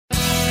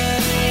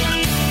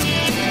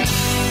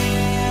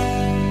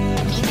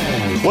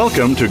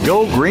Welcome to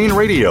Go Green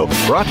Radio,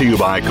 brought to you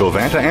by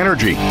Covanta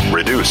Energy.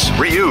 Reduce,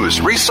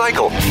 reuse,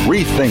 recycle,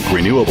 rethink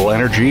renewable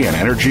energy and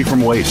energy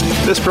from waste.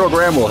 This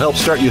program will help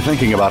start you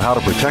thinking about how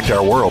to protect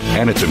our world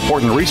and its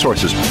important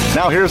resources.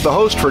 Now here's the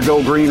host for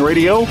Go Green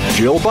Radio,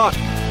 Jill Buck.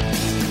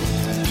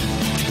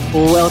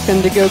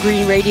 Welcome to Go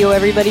Green Radio,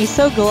 everybody.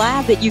 So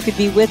glad that you could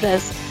be with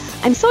us.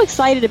 I'm so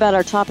excited about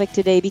our topic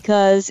today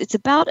because it's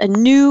about a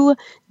new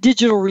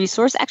digital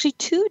resource, actually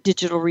two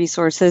digital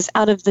resources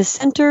out of the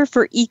Center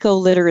for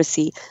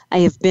Ecoliteracy. I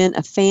have been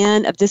a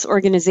fan of this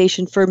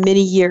organization for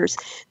many years.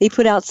 They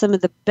put out some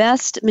of the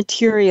best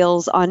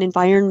materials on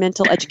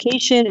environmental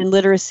education and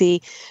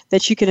literacy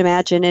that you can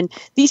imagine. And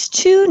these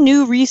two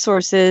new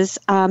resources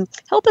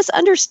help us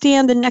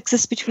understand the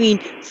nexus between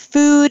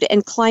food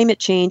and climate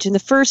change. And the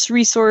first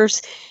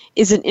resource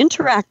is an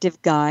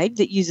interactive guide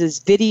that uses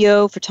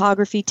video,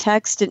 photography,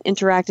 text, and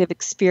interactive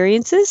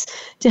experiences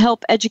to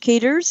help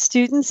educators,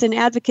 students, and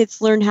advocates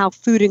learn how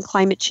food and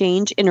climate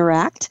change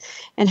interact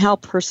and how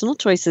personal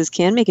choices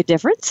can make a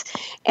difference.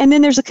 And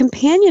then there's a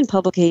companion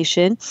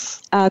publication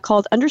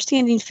called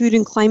Understanding Food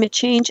and Climate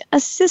Change, A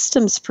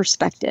Systems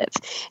Perspective.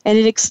 And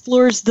it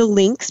explores the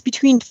links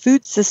between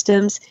food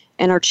systems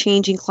and our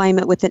changing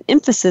climate with an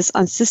emphasis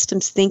on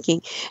systems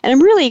thinking. And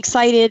I'm really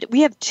excited. We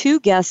have two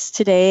guests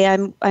today.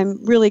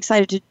 I'm really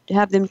excited to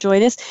have them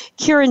join us.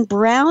 Karen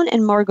Brown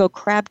and Margot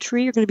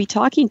Crabtree are going to be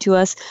talking to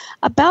us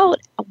about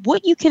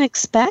what you can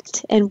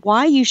expect and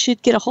why you should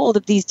get a hold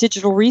of these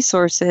digital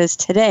resources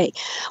today.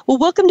 Well,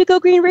 welcome to Go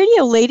Green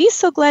Radio, ladies.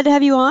 So glad to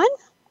have you on.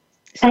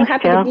 So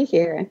happy to be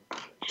here.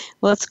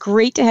 Well, it's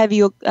great to have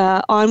you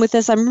on with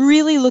us. I'm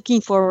really looking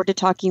forward to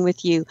talking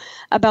with you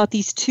about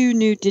these two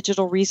new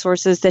digital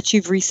resources that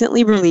you've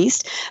recently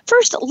released.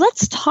 First,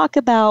 let's talk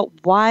about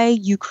why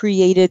you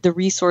created the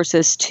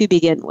resources to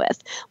begin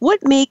with. What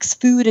makes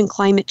food and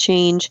climate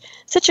change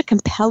such a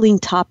compelling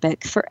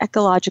topic for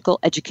ecological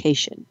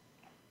education?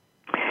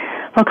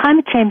 Well,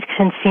 climate change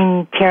can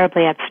seem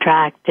terribly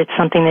abstract. It's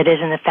something that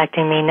isn't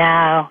affecting me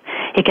now.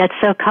 It gets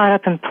so caught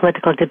up in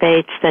political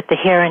debates that the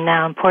here and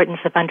now importance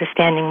of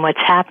understanding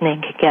what's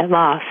happening can get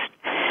lost.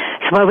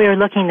 So what we were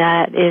looking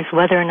at is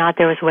whether or not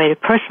there was a way to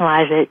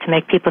personalize it to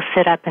make people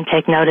sit up and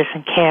take notice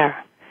and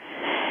care.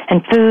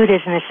 And food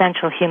is an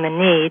essential human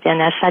need,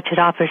 and as such it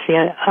offers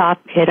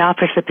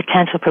the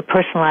potential for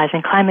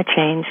personalizing climate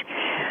change.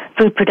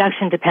 Food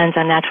production depends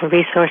on natural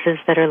resources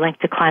that are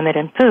linked to climate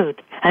and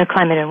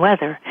climate and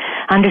weather.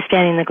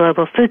 Understanding the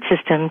global food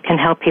system can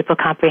help people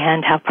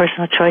comprehend how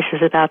personal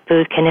choices about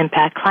food can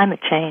impact climate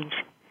change.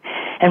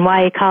 And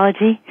why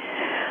ecology?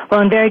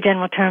 Well, in very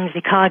general terms,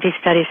 ecology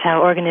studies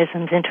how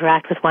organisms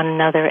interact with one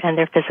another and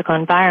their physical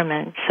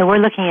environment. So we're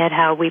looking at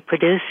how we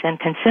produce and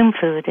consume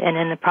food, and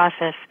in the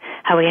process,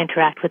 how we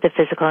interact with the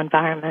physical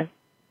environment.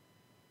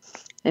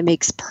 It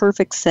makes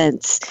perfect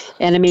sense.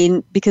 And I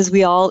mean, because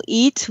we all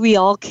eat, we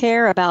all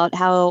care about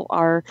how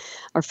our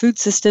food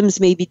systems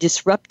may be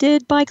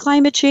disrupted by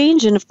climate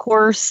change, and of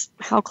course,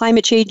 how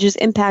climate change is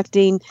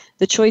impacting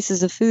the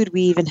choices of food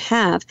we even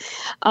have.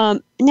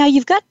 Now,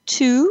 you've got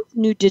two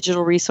new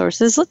digital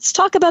resources. Let's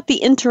talk about the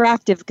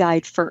interactive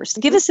guide first.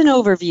 Give us an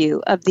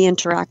overview of the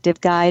interactive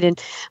guide and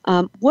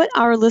what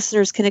our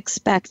listeners can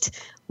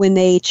expect when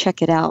they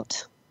check it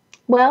out.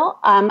 Well,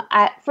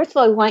 first of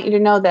all, I want you to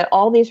know that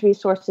all these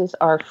resources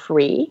are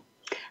free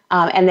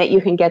and that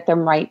you can get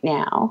them right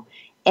now.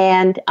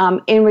 And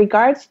in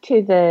regards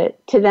to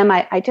them,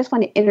 I just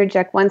want to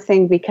interject one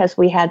thing because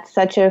we had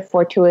such a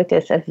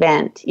fortuitous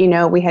event. You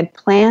know, we had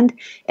planned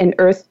an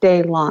Earth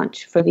Day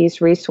launch for these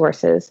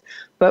resources,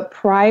 but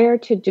prior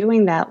to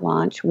doing that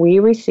launch, we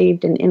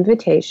received an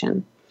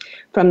invitation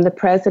from the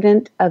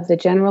President of the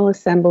General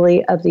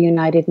Assembly of the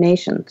United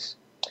Nations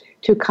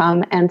to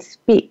come and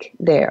speak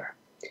there.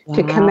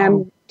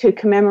 Wow. To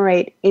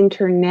commemorate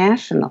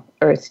International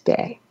Earth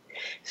Day.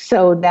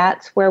 So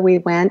that's where we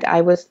went.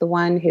 I was the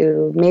one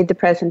who made the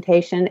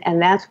presentation,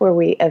 and that's where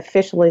we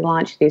officially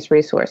launched these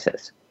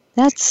resources.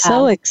 That's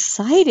so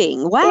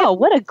exciting. Wow, yeah.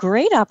 What a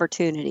great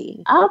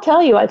opportunity. I'll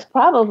tell you, it's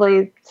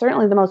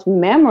certainly the most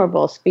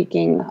memorable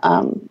speaking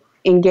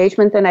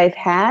engagement that I've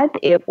had.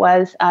 It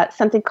was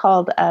something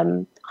called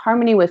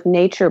Harmony with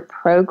Nature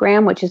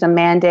program, which is a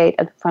mandate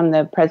from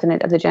the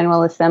President of the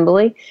General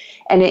Assembly.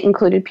 And it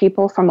included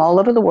people from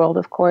all over the world,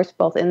 of course,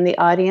 both in the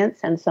audience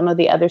and some of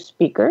the other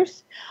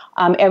speakers.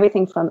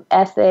 Everything from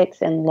ethics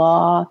and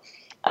law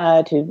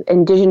to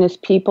indigenous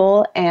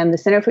people. And the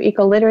Center for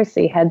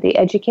Ecoliteracy had the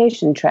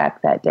education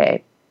track that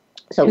day.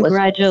 So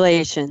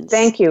congratulations.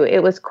 Thank you.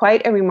 It was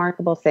quite a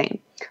remarkable thing.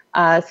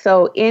 And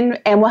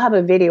we'll have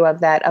a video of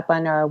that up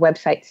on our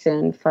website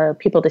soon for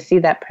people to see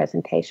that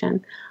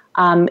presentation.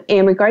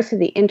 In regards to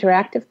the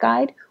interactive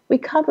guide, we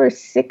cover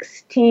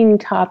 16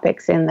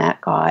 topics in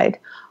that guide,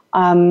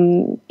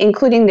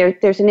 including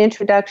there's an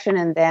introduction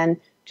and then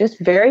just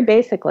very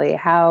basically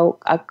how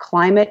a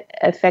climate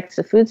affects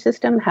the food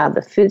system, how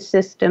the food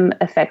system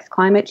affects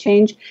climate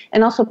change,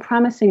 and also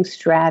promising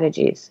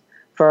strategies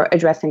for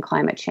addressing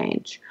climate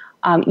change.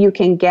 You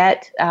can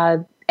get,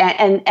 and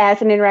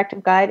as an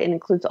interactive guide, it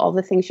includes all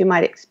the things you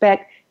might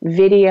expect.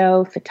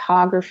 video,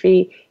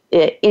 photography,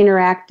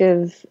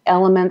 interactive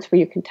elements where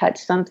you can touch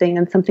something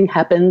and something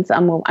happens.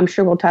 I'm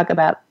sure we'll talk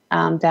about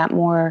that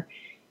more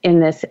in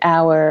this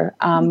hour.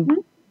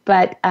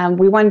 But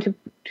we wanted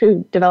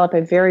to develop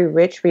a very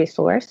rich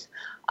resource.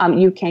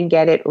 You can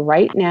get it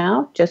right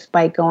now just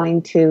by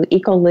going to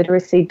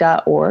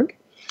ecoliteracy.org.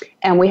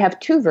 And we have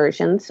two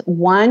versions.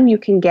 One you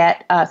can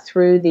get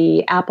through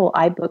the Apple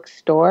iBook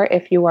store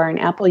if you are an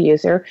Apple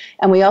user.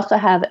 And we also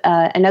have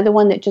another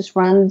one that just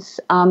runs,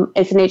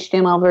 it's an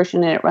HTML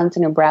version and it runs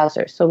in a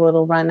browser. So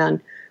it'll run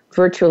on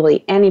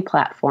virtually any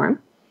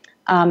platform.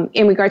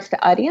 In regards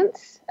to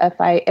audience, if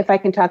I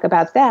can talk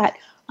about that.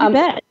 You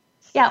bet.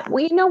 Yeah,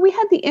 we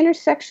had the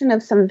intersection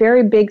of some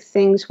very big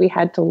things we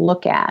had to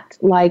look at,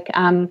 like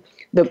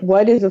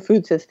what is a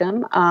food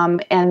system,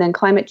 and then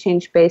climate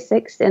change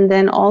basics, and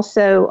then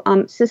also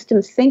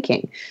systems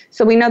thinking.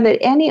 So we know that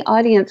any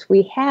audience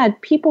we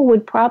had, people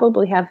would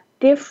probably have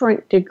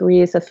different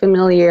degrees of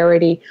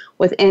familiarity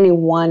with any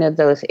one of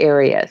those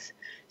areas.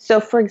 So,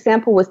 for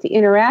example, with the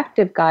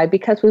interactive guide,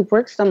 because we've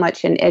worked so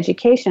much in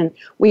education,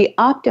 we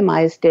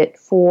optimized it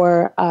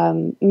for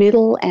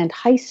middle and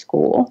high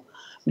school.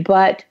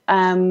 But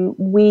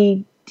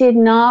we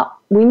didn't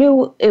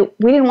want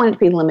it to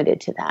be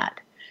limited to that.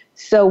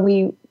 So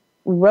we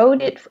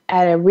wrote it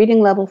at a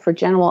reading level for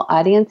general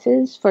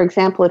audiences. For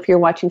example, if you're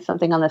watching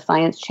something on the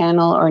Science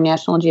Channel or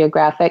National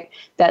Geographic,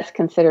 that's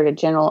considered a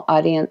general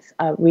audience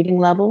reading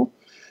level.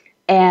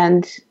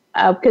 And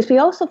because we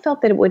also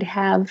felt that it would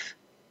have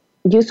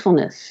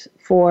usefulness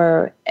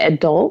for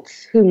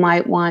adults who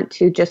might want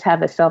to just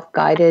have a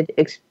self-guided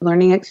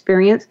learning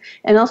experience,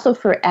 and also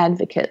for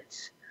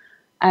advocates.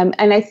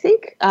 And I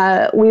think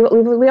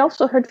we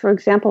also heard, for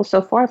example,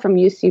 so far from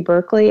UC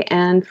Berkeley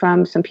and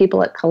from some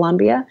people at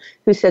Columbia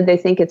who said they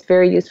think it's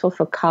very useful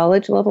for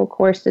college-level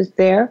courses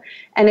there.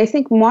 And I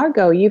think,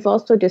 Margot, you've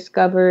also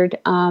discovered,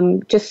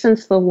 just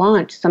since the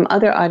launch, some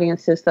other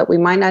audiences that we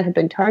might not have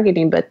been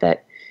targeting, but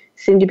that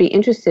seem to be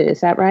interested.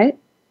 Is that right?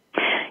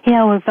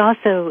 Yeah, we've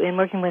also, in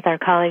working with our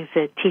colleagues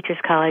at Teachers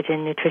College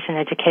in Nutrition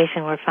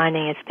Education, we're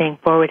finding it's being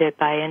forwarded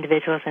by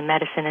individuals in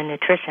medicine and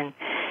nutrition,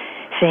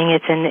 seeing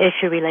it's an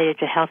issue related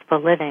to healthful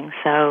living.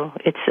 So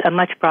it's a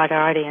much broader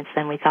audience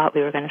than we thought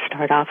we were going to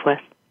start off with.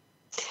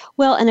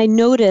 Well, and I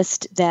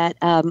noticed that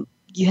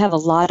you have a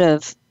lot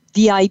of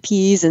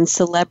VIPs and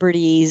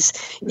celebrities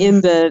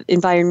in the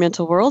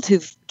environmental world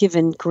who've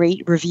given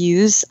great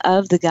reviews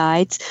of the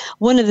guides.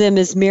 One of them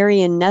is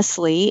Marion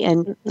Nestle,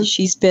 and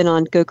she's been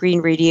on Go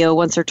Green Radio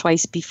once or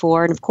twice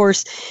before. And of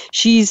course,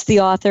 she's the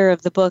author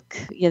of the book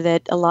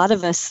that a lot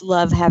of us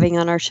love having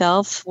on our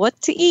shelf,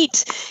 What to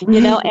Eat,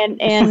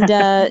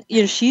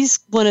 and she's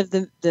one of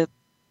the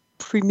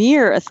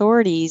premier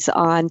authorities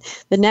on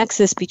the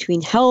nexus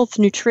between health,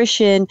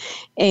 nutrition,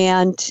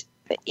 and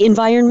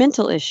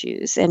environmental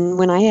issues. And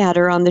when I had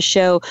her on the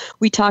show,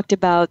 we talked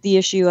about the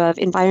issue of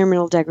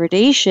environmental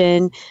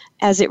degradation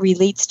as it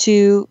relates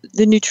to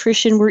the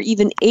nutrition we're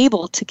even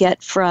able to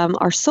get from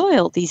our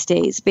soil these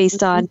days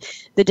based on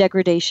the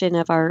degradation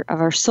of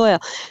our soil.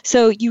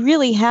 So you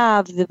really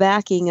have the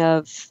backing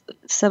of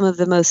some of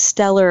the most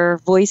stellar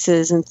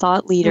voices and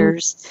thought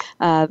leaders,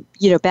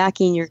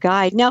 backing your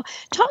guide. Now,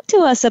 talk to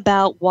us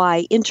about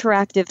why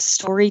interactive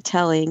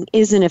storytelling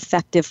is an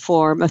effective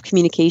form of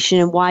communication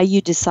and why you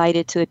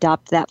decided to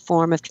adopt that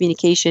form of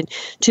communication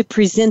to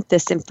present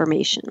this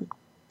information.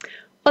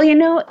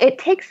 Well, it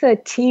takes a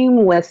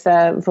team with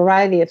a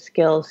variety of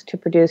skills to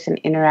produce an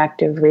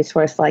interactive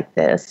resource like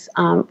this.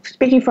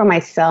 Speaking for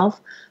myself,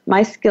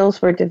 my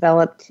skills were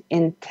developed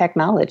in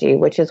technology,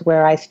 which is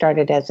where I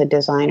started as a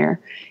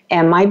designer.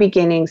 And my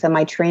beginnings and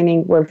my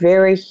training were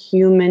very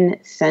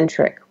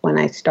human-centric when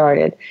I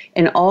started,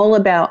 and all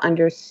about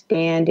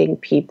understanding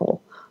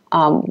people,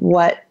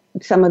 what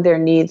some of their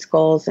needs,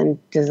 goals, and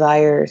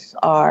desires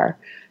are.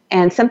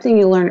 And something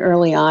you learn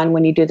early on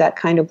when you do that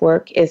kind of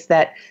work is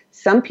that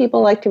some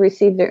people like to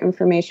receive their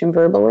information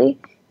verbally,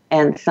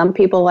 and some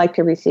people like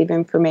to receive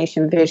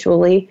information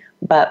visually,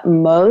 but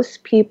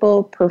most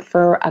people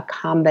prefer a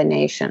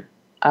combination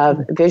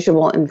of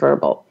visual and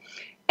verbal.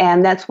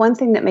 And that's one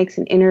thing that makes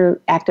an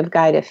interactive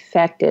guide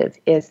effective,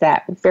 is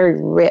that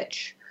very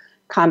rich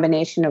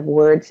combination of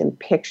words and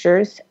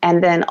pictures,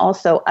 and then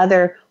also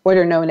other what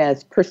are known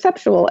as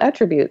perceptual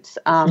attributes,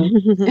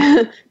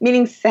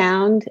 meaning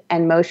sound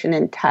and motion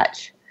and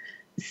touch.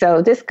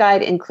 So this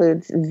guide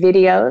includes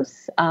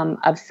videos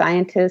of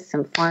scientists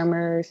and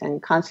farmers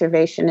and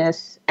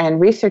conservationists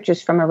and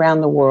researchers from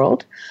around the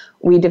world.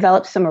 We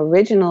developed some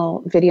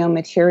original video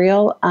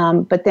material,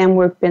 but then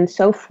we've been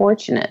so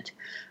fortunate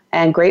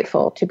and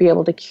grateful to be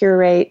able to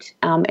curate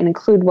and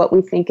include what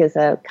we think is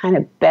a kind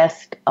of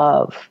best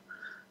of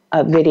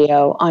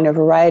video on a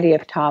variety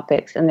of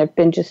topics. And there have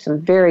been just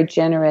some very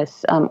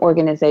generous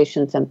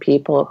organizations and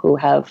people who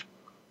have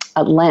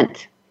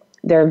lent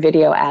their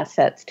video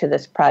assets to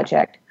this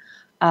project.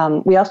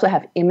 We also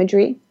have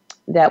imagery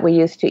that we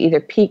use to either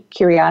pique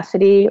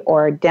curiosity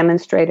or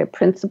demonstrate a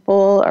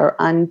principle or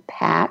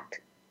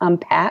unpack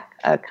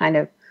a kind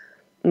of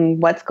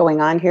what's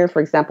going on here,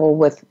 for example,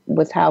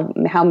 with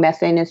how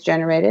methane is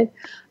generated.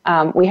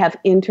 We have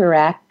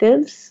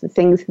interactives,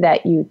 things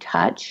that you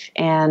touch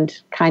and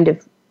kind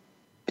of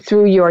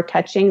through your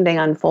touching, they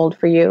unfold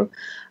for you,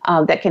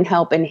 that can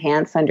help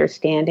enhance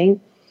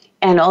understanding.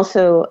 And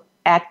also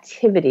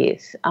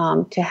activities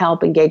to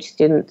help engage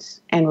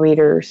students and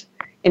readers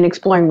in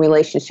exploring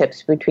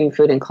relationships between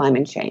food and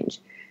climate change.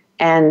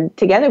 And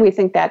together we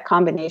think that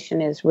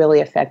combination is really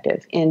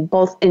effective in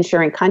both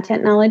ensuring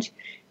content knowledge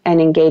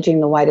and engaging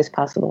the widest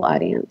possible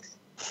audience.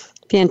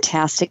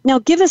 Fantastic. Now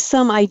give us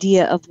some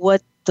idea of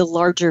what the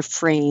larger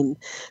frame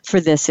for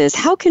this is.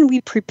 How can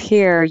we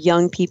prepare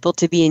young people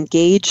to be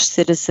engaged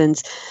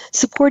citizens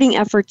supporting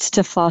efforts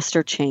to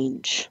foster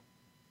change?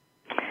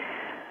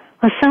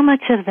 Well, so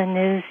much of the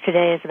news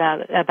today is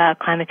about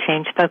climate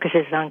change,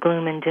 focuses on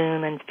gloom and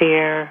doom and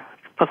fear.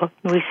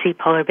 We see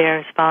polar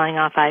bears falling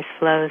off ice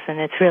floes, and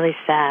it's really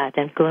sad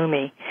and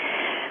gloomy.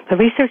 But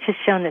research has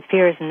shown that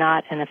fear is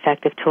not an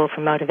effective tool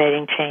for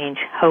motivating change.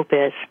 Hope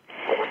is.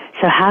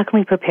 So how can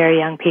we prepare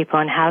young people,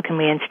 and how can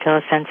we instill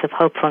a sense of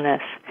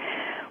hopefulness?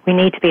 We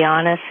need to be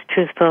honest,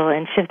 truthful,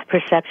 and shift the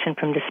perception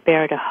from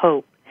despair to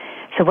hope.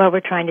 So what we're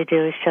trying to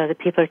do is show that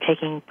people are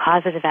taking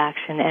positive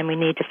action, and we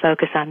need to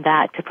focus on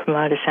that to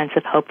promote a sense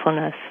of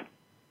hopefulness.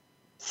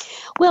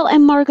 Well,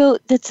 and Margot,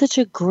 that's such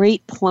a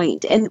great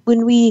point. And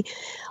when we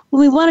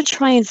want to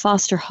try and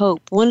foster hope,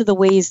 one of the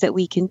ways that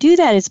we can do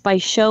that is by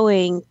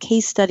showing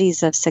case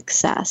studies of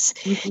success.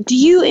 Mm-hmm. Do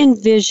you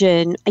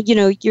envision,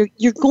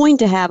 you're going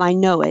to have, I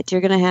know it,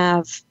 you're going to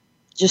have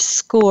just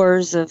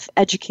scores of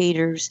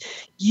educators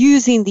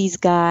using these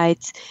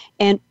guides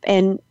and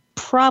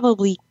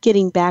probably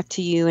getting back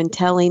to you and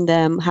telling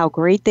them how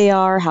great they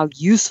are, how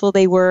useful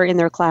they were in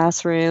their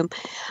classroom.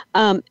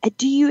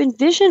 Do you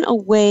envision a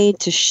way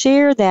to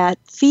share that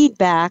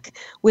feedback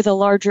with a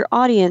larger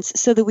audience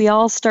so that we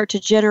all start to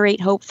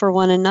generate hope for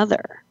one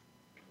another?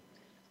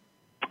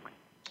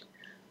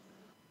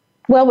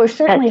 Well, we're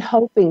certainly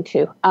hoping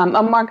to.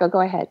 Margo, go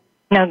ahead.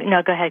 No,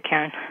 go ahead,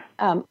 Karen.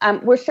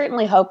 We're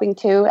certainly hoping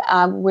to.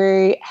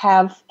 We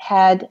have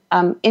had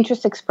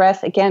interest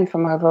expressed, again,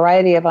 from a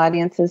variety of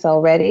audiences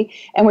already,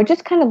 and we're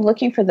just kind of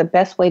looking for the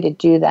best way to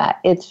do that.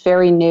 It's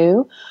very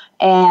new,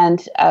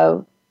 and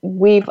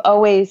we've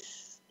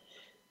always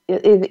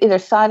either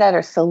sought out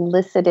or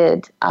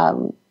solicited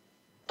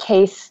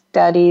case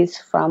studies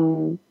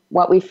from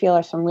what we feel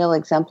are some real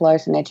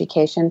exemplars in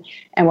education,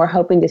 and we're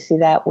hoping to see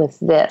that with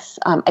this.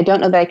 I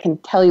don't know that I can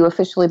tell you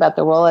officially about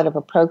the rollout of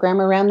a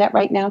program around that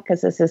right now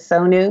because this is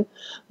so new,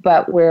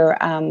 but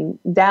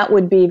that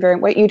would be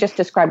what you just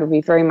described would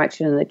be very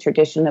much in the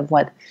tradition of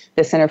what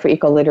the Center for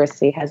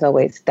Ecoliteracy has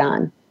always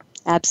done.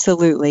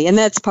 Absolutely. And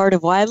that's part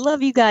of why I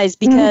love you guys,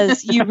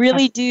 because you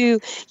really do,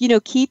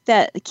 keep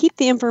the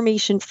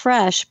information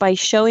fresh by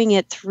showing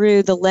it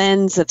through the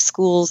lens of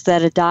schools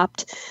that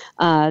adopt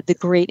the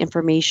great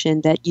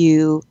information that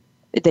you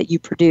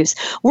produce.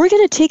 We're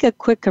going to take a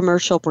quick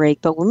commercial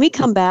break, but when we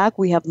come back,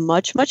 we have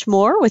much, much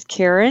more with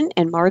Karen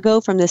and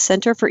Margot from the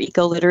Center for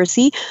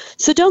Ecoliteracy.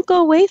 So don't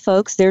go away,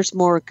 folks. There's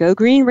more Go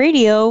Green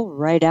Radio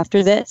right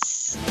after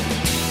this.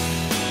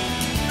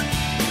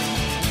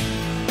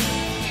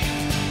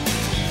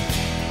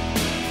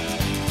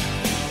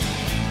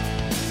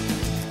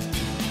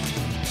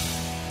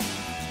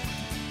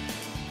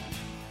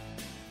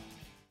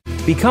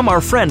 Become our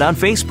friend on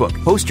Facebook.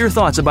 Post your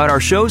thoughts about our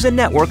shows and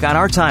network on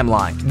our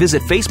timeline.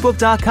 Visit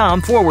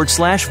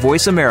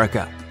facebook.com/Voice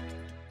America.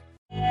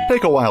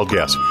 Take a wild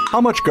guess.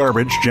 How much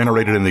garbage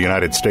generated in the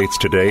United States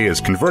today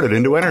is converted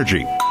into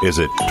energy? Is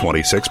it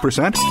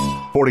 26%,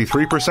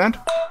 43%,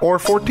 or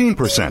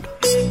 14%?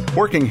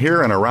 Working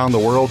here and around the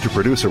world to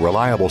produce a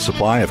reliable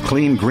supply of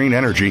clean, green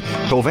energy,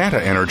 Covanta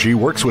Energy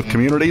works with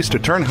communities to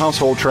turn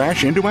household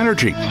trash into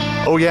energy.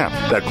 Oh yeah,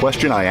 that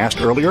question I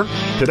asked earlier?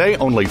 Today,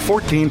 only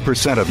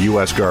 14% of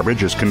U.S.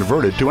 garbage is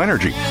converted to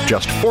energy.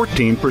 Just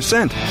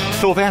 14%.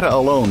 Covanta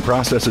alone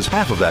processes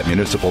half of that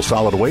municipal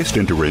solid waste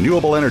into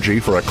renewable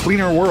energy for a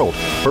cleaner world.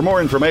 For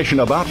more information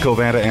about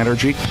Covanta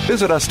Energy,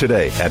 visit us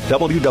today at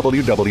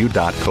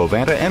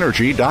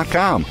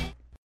www.covantaenergy.com.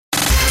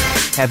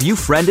 Have you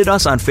friended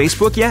us on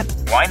Facebook yet?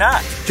 Why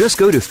not? Just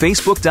go to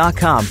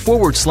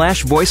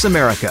facebook.com/Voice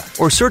America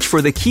or search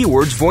for the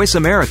keywords Voice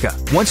America.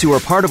 Once you are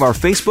part of our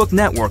Facebook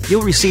network,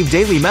 you'll receive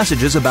daily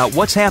messages about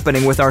what's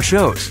happening with our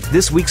shows,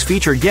 this week's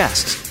featured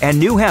guests, and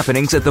new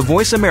happenings at the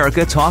Voice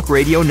America Talk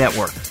Radio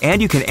Network. And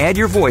you can add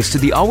your voice to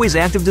the always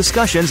active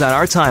discussions on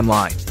our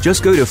timeline.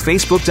 Just go to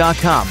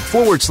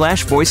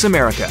facebook.com/Voice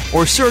America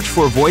or search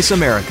for Voice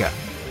America.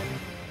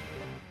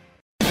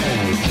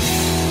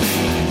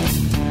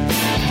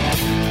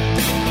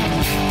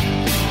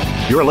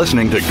 You're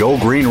listening to Go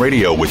Green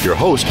Radio with your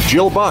host,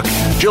 Jill Buck.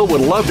 Jill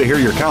would love to hear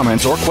your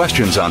comments or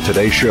questions on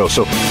today's show,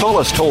 so call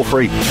us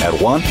toll-free at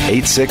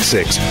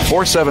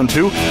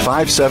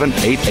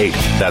 1-866-472-5788.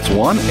 That's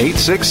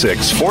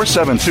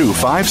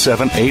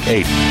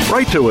 1-866-472-5788.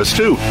 Write to us,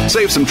 too.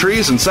 Save some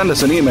trees and send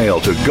us an email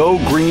to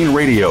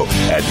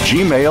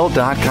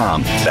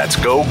gogreenradio@gmail.com. That's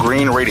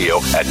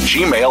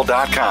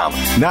gogreenradio@gmail.com.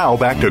 Now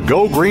back to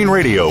Go Green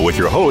Radio with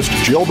your host,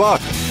 Jill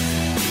Buck.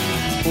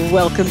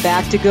 Welcome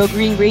back to Go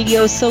Green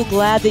Radio. So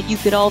glad that you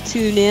could all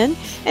tune in.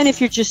 And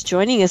if you're just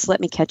joining us, let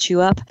me catch you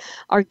up.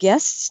 Our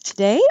guests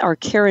today are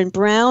Karen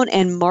Brown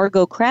and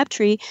Margot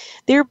Crabtree.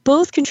 They're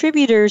both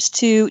contributors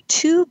to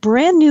two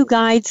brand new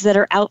guides that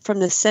are out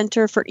from the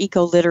Center for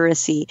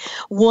Ecoliteracy.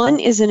 One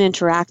is an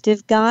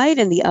interactive guide,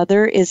 and the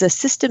other is a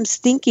systems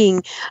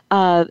thinking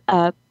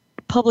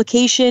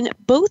publication,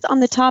 both on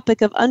the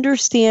topic of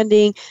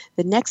understanding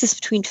the nexus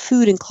between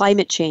food and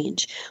climate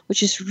change,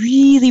 which is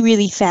really,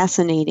 really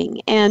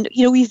fascinating. And,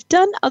 we've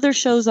done other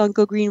shows on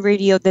Go Green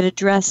Radio that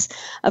address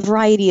a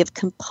variety of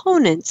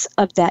components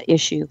of that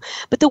issue.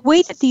 But the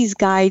way that these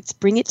guides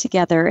bring it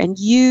together and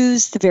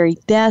use the very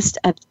best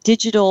of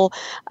digital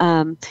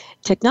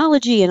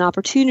technology and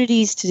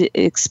opportunities to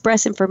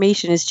express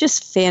information is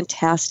just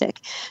fantastic.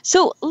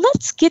 So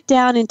let's get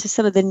down into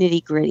some of the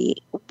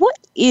nitty-gritty. What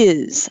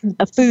is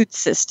a food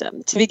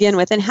system to begin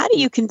with, and how do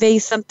you convey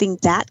something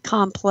that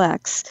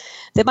complex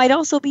that might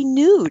also be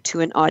new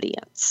to an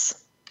audience?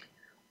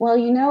 Well,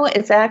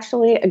 it's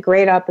actually a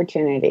great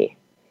opportunity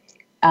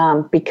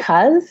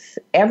because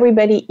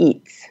everybody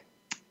eats.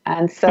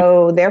 And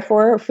so,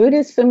 therefore, food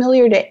is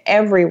familiar to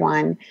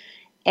everyone.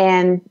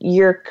 And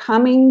you're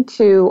coming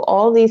to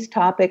all these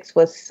topics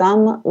with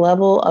some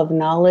level of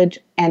knowledge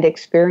and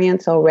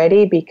experience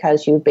already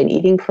because you've been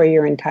eating for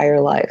your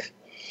entire life.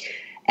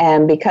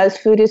 And because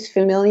food is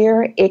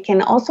familiar, it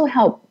can also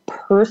help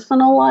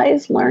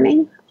personalize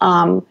learning,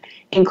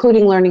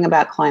 including learning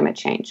about climate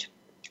change.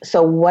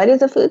 So what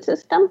is a food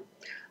system?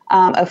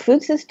 A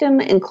food system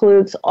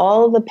includes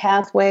all the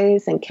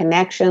pathways and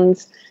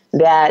connections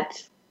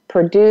that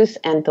produce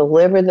and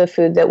deliver the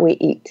food that we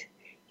eat.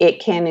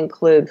 It can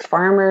include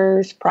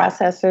farmers,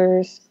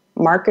 processors,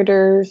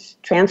 marketers,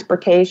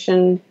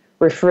 transportation,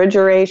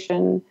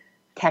 refrigeration,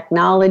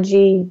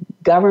 technology,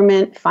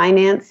 government,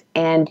 finance,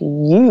 and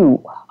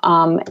you.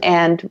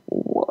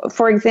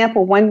 For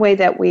example, one way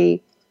that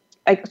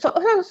so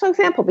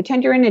example,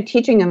 pretend you're in a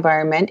teaching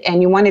environment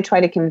and you want to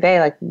try to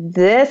convey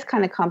this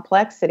kind of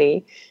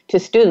complexity to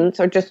students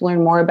or just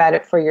learn more about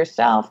it for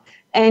yourself.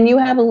 And you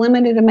have a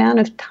limited amount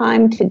of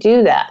time to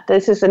do that.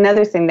 This is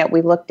another thing that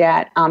we looked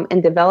at in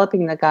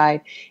developing the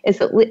guide, is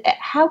that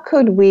how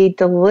could we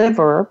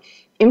deliver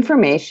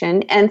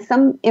information, and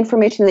some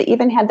information that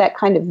even had that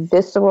kind of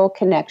visceral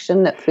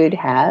connection that food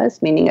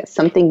has, meaning it's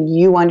something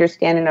you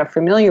understand and are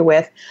familiar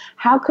with.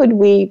 How could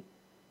we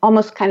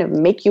almost kind of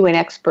make you an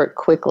expert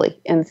quickly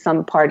in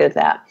some part of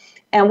that?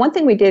 And one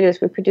thing we did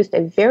is we produced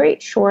a very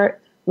short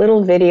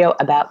little video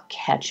about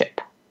ketchup,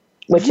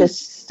 which is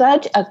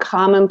such a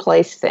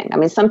commonplace thing. I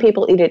mean, some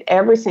people eat it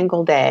every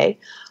single day,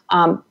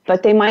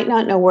 but they might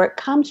not know where it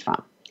comes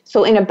from.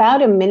 So in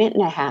about a minute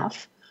and a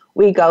half,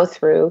 we go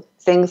through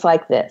things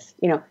like this,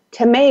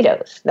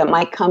 tomatoes that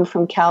might come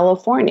from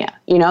California.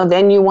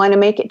 Then you want to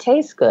make it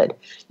taste good.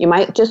 You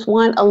might just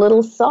want a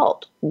little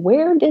salt.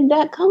 Where did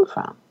that come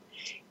from?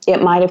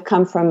 It might have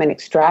come from an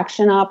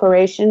extraction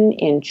operation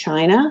in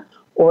China,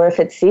 or if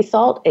it's sea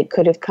salt, it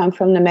could have come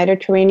from the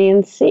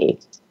Mediterranean Sea.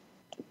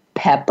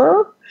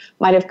 Pepper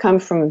might have come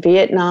from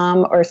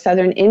Vietnam or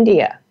southern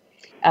India.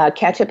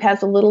 Ketchup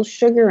has a little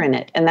sugar in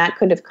it, and that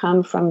could have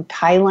come from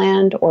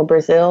Thailand or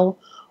Brazil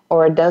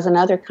or a dozen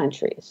other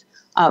countries.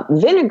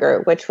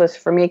 Vinegar, which was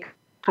for me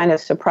kind of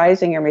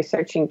surprising in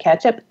researching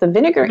ketchup, the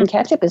vinegar in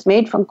ketchup is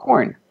made from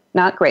corn,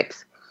 not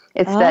grapes.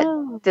 It's that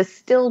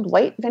distilled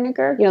white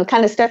vinegar,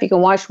 kind of stuff you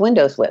can wash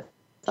windows with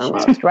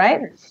almost,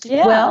 right?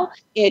 Yeah. Well,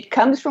 it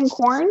comes from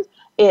corn.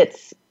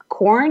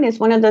 Corn is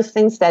one of those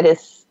things that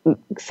is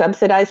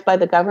subsidized by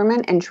the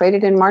government and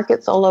traded in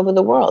markets all over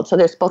the world. So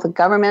there's both a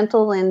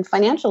governmental and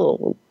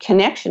financial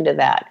connection to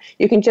that.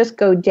 You can just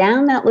go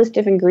down that list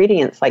of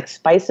ingredients like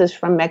spices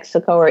from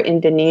Mexico or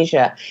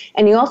Indonesia.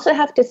 And you also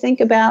have to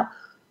think about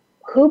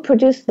who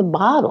produced the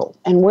bottle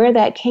and where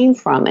that came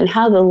from and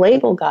how the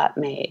label got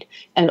made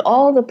and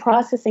all the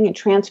processing and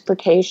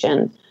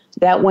transportation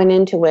that went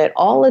into it,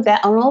 all of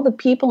that, and all the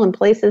people and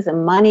places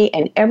and money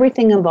and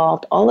everything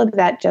involved, all of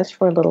that just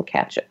for a little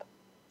ketchup.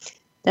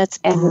 That's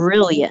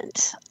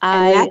brilliant.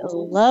 I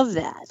love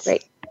that.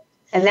 Great.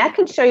 And that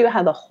can show you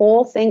how the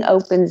whole thing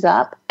opens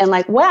up and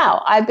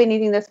wow, I've been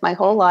eating this my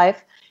whole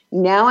life.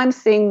 Now I'm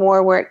seeing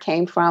more where it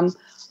came from.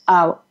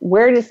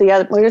 Where does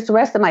the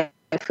rest of my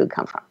food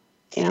come from?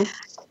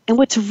 And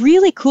what's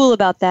really cool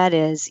about that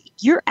is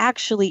you're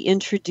actually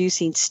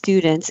introducing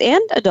students and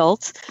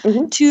adults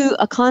to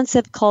a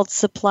concept called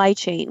supply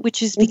chain,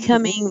 which is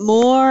becoming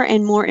more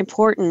and more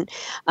important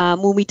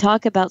when we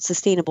talk about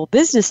sustainable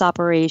business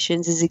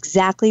operations, is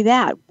exactly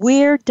that.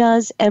 Where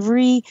does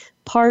every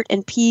part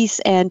and piece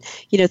and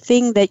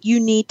thing that you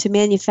need to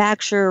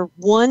manufacture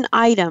one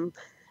item,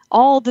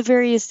 all the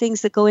various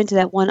things that go into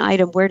that one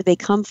item, where do they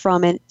come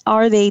from, and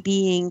are they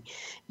being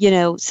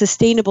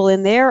sustainable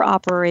in their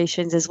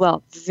operations as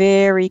well?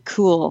 Very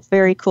cool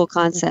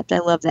concept. I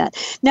love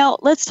that. Now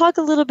let's talk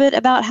a little bit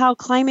about how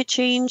climate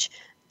change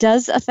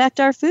does affect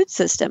our food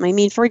system. I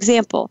mean, for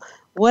example,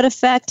 what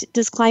effect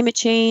does climate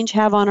change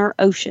have on our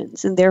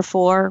oceans and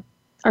therefore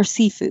our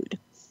seafood?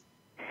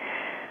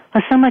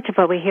 Well, so much of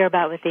what we hear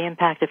about with the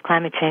impact of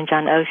climate change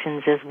on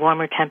oceans is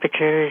warmer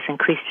temperatures,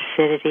 increased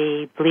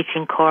acidity,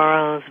 bleaching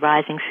corals,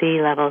 rising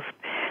sea levels.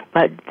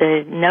 But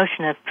the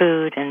notion of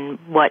food and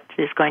what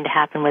is going to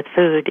happen with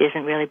food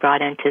isn't really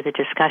brought into the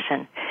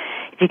discussion.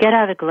 If you get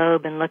out a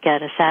globe and look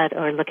at a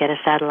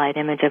satellite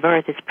image of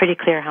Earth, it's pretty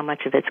clear how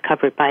much of it's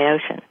covered by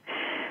ocean.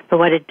 But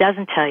what it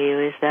doesn't tell you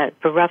is that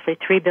for roughly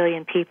 3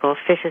 billion people,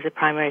 fish is a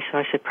primary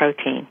source of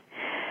protein.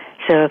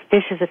 So if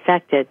fish is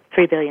affected,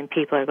 3 billion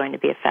people are going to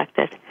be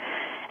affected.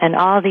 And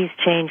all these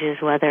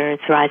changes, whether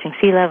it's rising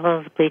sea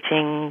levels,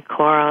 bleaching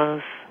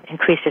corals,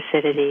 increased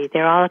acidity,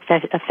 they're all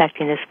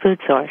affecting this food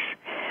source.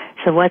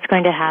 So what's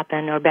going to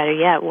happen, or better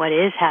yet, what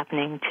is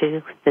happening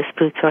to this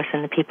food source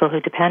and the people who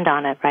depend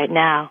on it right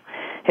now?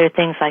 There are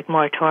things like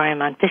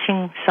moratorium on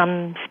fishing.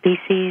 Some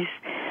species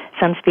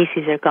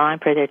are gone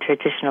for their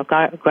traditional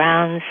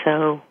grounds.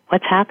 So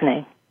what's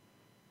happening?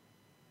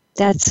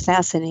 That's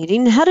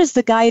fascinating. How does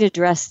the guide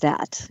address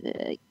that?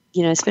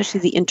 Especially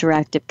the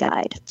interactive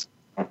guide.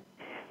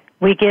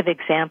 We give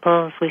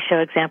examples. We show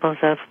examples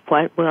of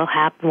what will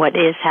happen, what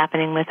is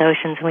happening with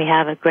oceans. We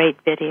have a great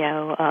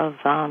video of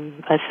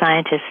a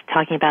scientist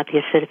talking about the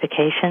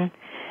acidification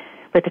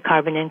with the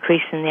carbon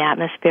increase in the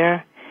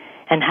atmosphere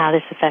and how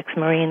this affects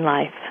marine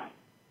life.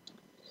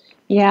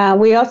 Yeah,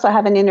 we also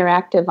have an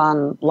interactive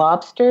on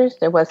lobsters.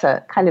 There was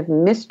a kind of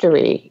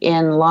mystery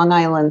in Long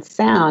Island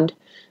Sound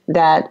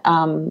that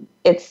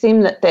it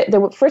seemed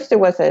that first there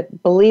was a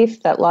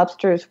belief that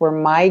lobsters were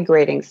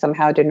migrating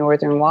somehow to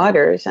northern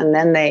waters, and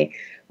then they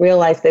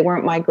realized they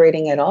weren't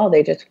migrating at all.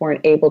 They just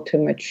weren't able to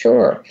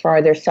mature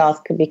farther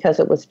south because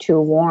it was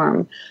too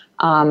warm.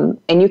 And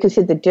you can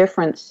see the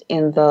difference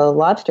in the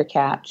lobster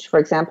catch. For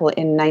example,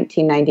 in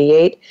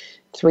 1998,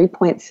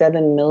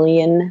 3.7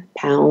 million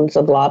pounds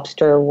of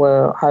lobster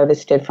were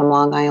harvested from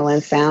Long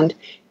Island Sound,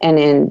 and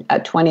in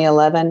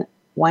 2011,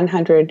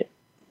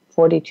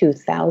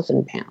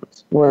 142,000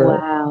 pounds were.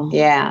 Wow.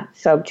 Yeah,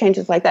 so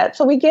changes like that.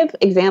 So we give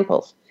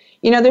examples.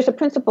 There's a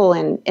principle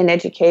in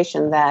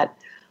education that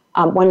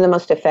one of the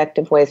most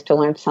effective ways to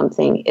learn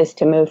something is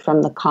to move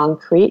from the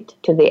concrete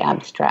to the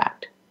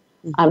abstract.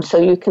 So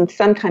you can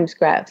sometimes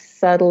grasp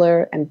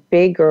subtler and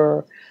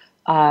bigger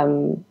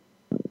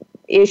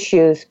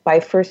issues by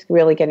first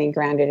really getting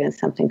grounded in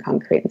something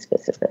concrete and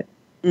specific.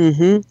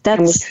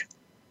 That's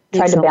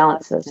try to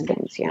balance those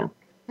things, yeah.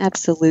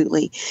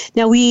 Absolutely.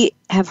 Now, we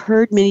have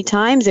heard many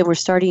times, and we're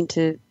starting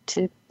to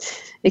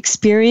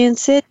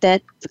experience it,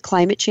 that the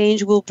climate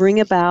change will bring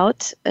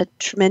about a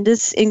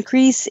tremendous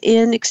increase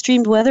in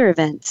extreme weather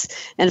events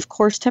and, of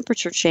course,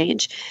 temperature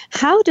change.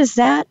 How does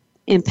that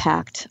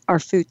impact our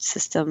food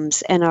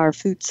systems and our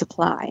food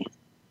supply?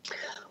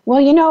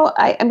 Well,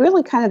 I'm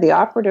really kind of the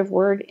operative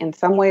word in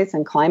some ways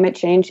in climate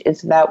change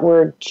is that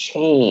word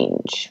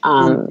change.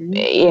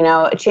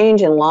 A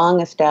change in long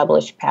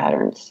established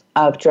patterns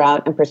of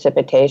drought and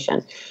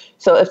precipitation.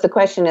 So if the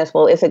question is,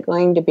 well, is it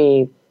going to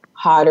be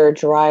hotter,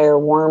 drier,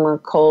 warmer,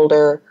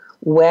 colder,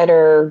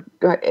 wetter?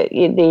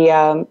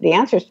 The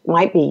answer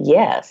might be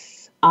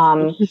yes.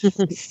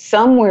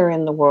 Somewhere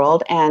in the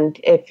world. And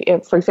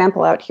if, for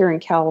example, out here in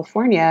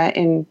California,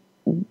 in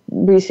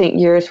recent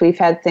years, we've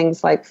had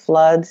things like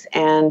floods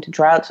and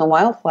droughts and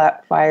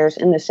wildfires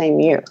in the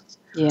same year.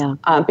 Yeah.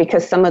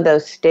 Because some of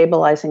those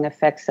stabilizing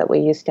effects that we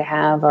used to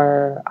have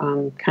are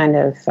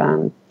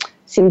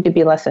seem to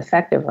be less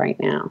effective right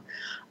now.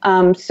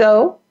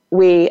 So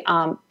we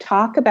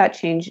talk about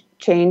change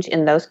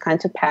in those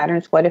kinds of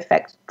patterns, what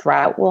effects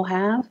drought will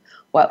have,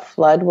 what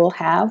flood will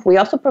have. We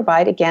also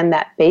provide, again,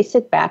 that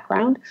basic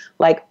background,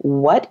 like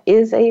what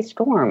is a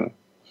storm?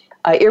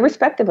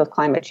 Irrespective of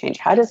climate change,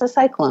 how does a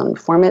cyclone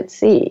form at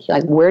sea?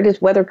 Like, where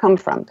does weather come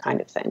from, kind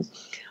of thing.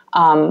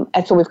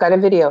 And so we've got a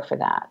video for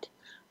that.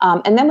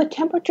 And then with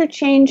temperature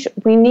change,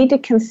 we need to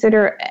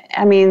consider,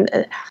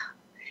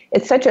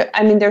 it's such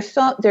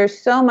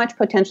there's so much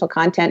potential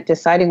content.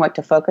 Deciding what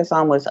to focus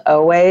on was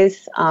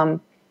always a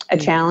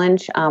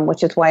challenge,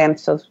 which is why I'm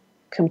so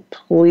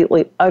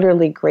completely,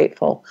 utterly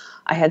grateful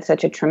I had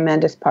such a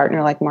tremendous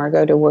partner like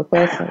Margot to work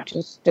with, which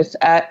is just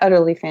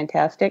utterly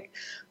fantastic.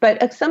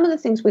 But some of the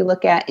things we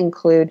look at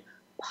include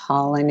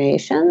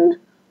pollination,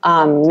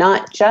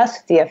 not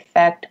just the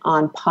effect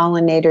on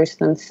pollinators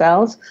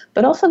themselves,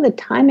 but also the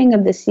timing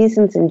of the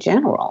seasons in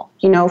general.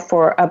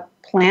 For a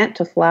plant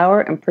to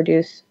flower and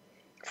produce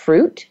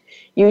fruit,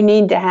 you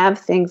need to have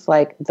things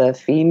like the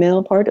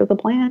female part of the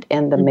plant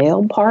and the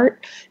male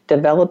part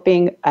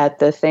developing at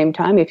the same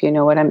time, if you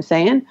know what I'm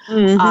saying.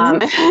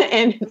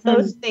 And if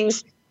those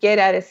things get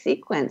out of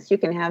sequence, you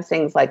can have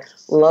things like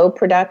low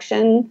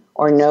production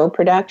or no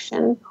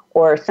production,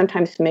 or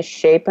sometimes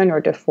misshapen or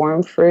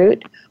deformed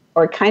fruit,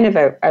 or kind of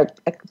a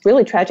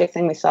really tragic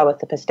thing we saw with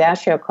the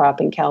pistachio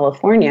crop in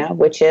California,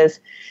 which is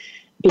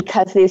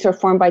because these are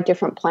formed by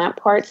different plant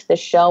parts, the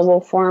shell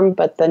will form,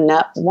 but the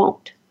nut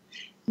won't.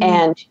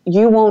 And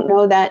you won't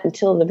know that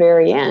until the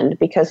very end,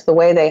 because the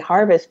way they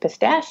harvest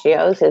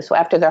pistachios is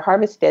after they're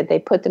harvested, they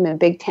put them in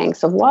big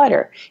tanks of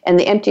water. And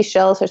the empty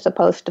shells are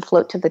supposed to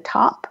float to the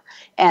top,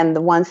 and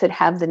the ones that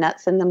have the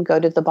nuts in them go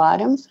to the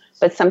bottom.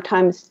 But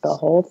sometimes the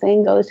whole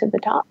thing goes to the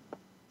top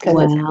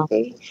because it's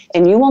empty.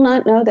 And you will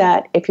not know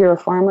that if you're a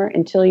farmer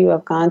until you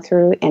have gone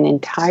through an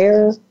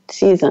entire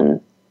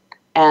season.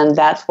 And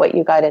that's what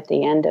you got at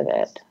the end of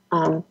it.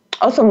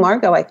 Also,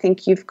 Margot, I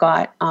think you've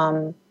got...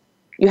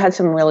 you had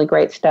some really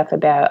great stuff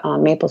about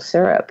maple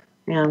syrup,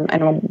 and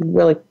a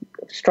really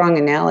strong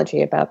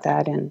analogy about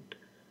that. And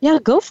yeah,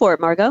 go for it,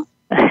 Margot.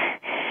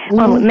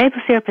 Well, maple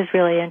syrup is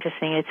really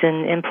interesting. It's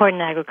an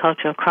important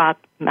agricultural crop.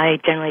 I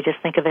generally just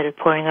think of it as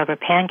pouring over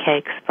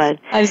pancakes, but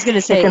I was going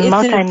to say it's a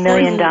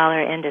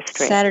multi-million-dollar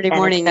industry. Saturday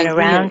morning, and it's been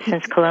around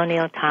since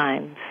colonial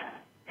times.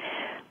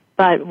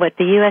 But what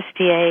the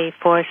USDA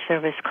Forest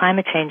Service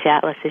Climate Change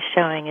Atlas is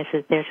showing is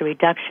that there's a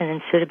reduction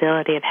in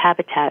suitability of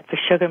habitat for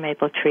sugar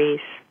maple trees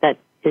that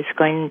is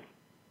going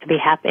to be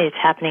it's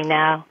happening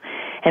now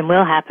and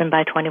will happen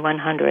by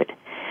 2100.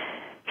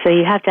 So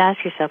you have to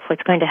ask yourself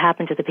what's going to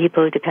happen to the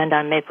people who depend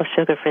on maple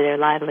sugar for their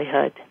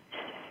livelihood.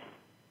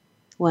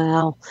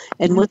 Wow.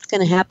 And what's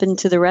going to happen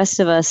to the rest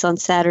of us on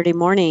Saturday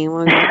morning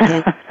when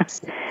we're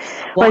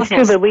Well, it's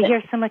true, but we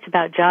hear so much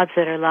about jobs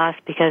that are lost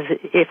because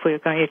if we're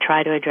going to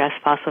try to address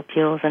fossil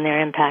fuels and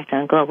their impact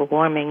on global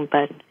warming,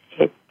 but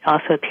it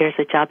also appears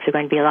that jobs are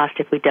going to be lost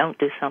if we don't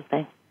do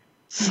something.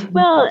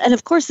 Well, and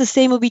of course the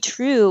same will be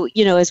true,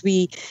 as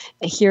we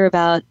hear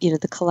about,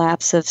 the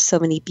collapse of so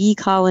many bee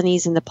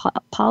colonies and the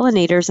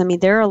pollinators. I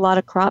mean, there are a lot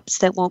of crops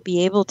that won't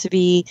be able to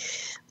be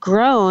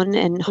grown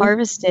and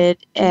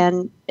harvested,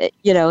 and,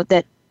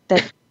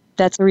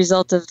 that's a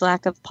result of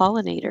lack of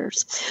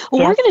pollinators.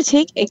 Well, we're going to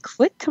take a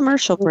quick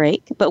commercial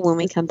break, but when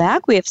we come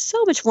back, we have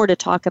so much more to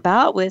talk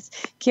about with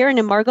Karen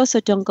and Margot, so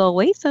don't go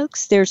away,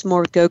 folks. There's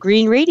more Go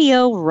Green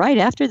Radio right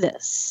after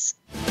this.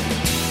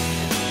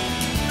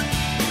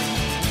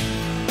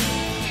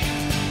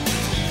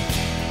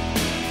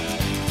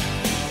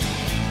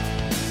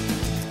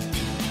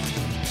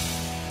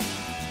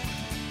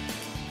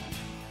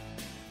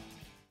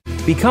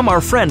 Become our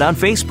friend on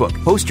Facebook.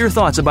 Post your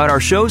thoughts about our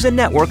shows and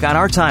network on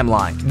our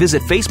timeline.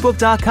 Visit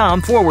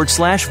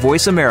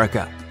facebook.com/Voice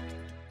America.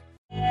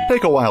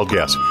 Take a wild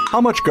guess.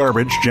 How much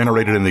garbage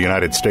generated in the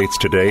United States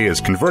today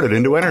is converted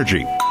into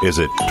energy? Is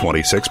it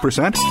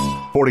 26%,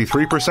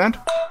 43%,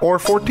 or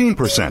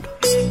 14%?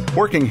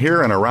 Working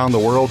here and around the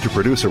world to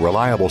produce a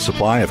reliable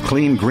supply of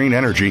clean, green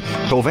energy,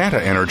 Covanta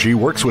Energy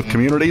works with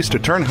communities to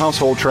turn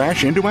household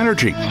trash into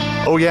energy.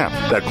 Oh yeah,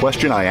 that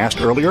question I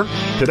asked earlier?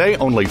 Today,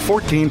 only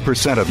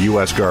 14% of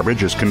U.S.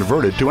 garbage is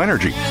converted to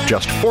energy.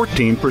 Just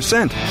 14%.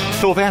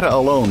 Covanta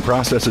alone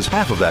processes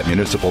half of that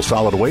municipal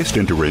solid waste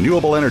into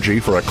renewable energy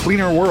for a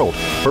cleaner world.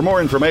 For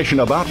more information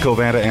about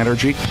Covanta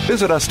Energy,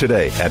 visit us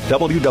today at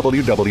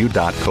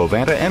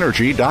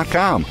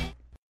www.covantaenergy.com.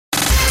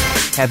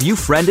 Have you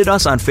friended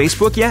us on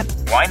Facebook yet?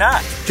 Why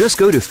not? Just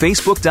go to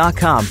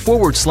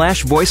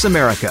facebook.com/Voice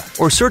America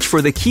or search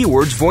for the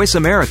keywords Voice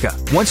America.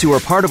 Once you are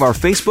part of our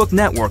Facebook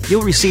network,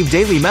 you'll receive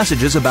daily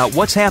messages about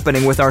what's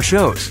happening with our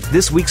shows,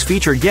 this week's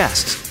featured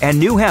guests, and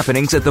new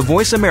happenings at the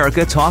Voice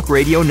America Talk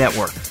Radio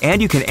Network. And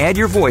you can add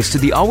your voice to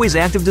the always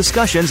active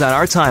discussions on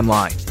our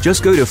timeline.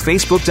 Just go to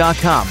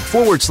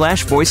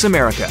facebook.com/Voice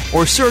America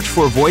or search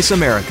for Voice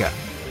America.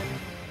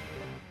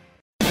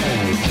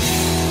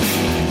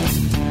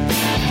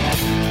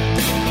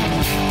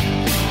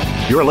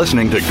 You're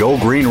listening to Go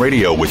Green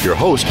Radio with your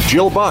host,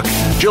 Jill Buck.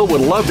 Jill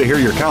would love to hear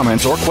your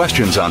comments or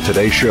questions on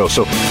today's show,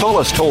 so call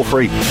us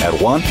toll-free at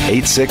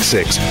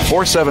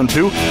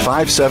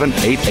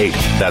 1-866-472-5788.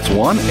 That's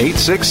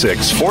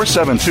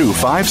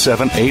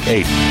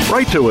 1-866-472-5788.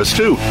 Write to us,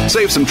 too.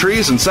 Save some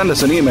trees and send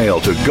us an email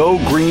to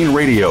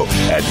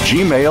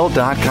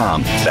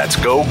gogreenradio@gmail.com. That's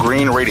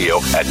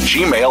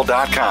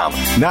gogreenradio@gmail.com.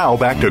 Now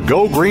back to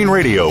Go Green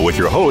Radio with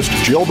your host,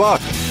 Jill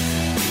Buck.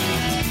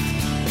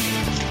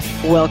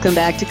 Welcome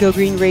back to Go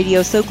Green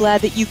Radio. So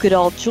glad that you could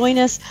all join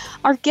us.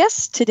 Our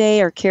guests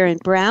today are Karen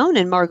Brown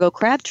and Margot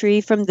Crabtree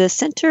from the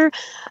Center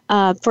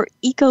for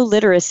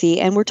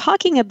Ecoliteracy, and we're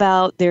talking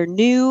about their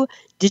new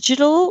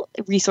digital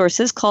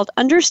resources called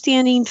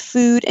Understanding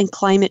Food and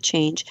Climate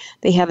Change.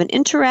 They have an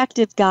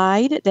interactive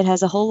guide that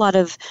has a whole lot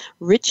of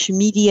rich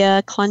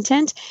media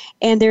content,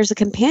 and there's a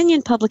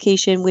companion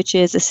publication which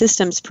is a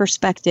systems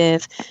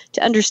perspective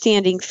to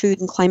understanding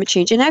food and climate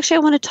change. And actually,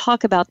 I want to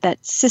talk about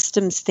that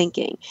systems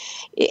thinking.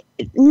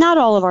 Not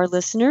all of our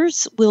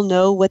listeners will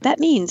know what that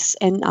means,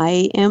 and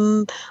I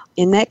am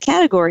in that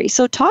category.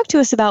 So talk to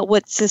us about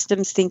what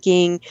systems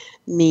thinking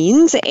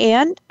means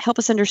and help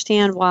us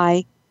understand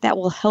why that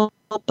will help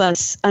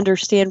us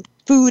understand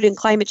food and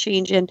climate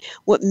change and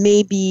what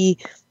may be,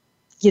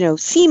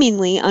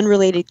 seemingly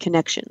unrelated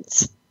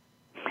connections.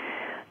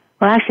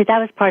 Well, actually, that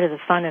was part of the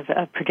fun of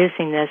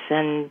producing this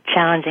and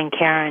challenging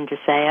Karen to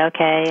say,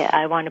 okay,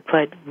 I want to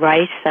put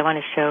rice, I want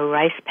to show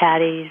rice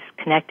paddies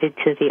connected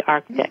to the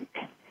Arctic.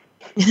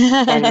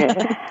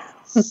 And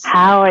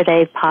how are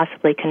they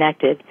possibly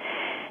connected?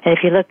 And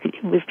if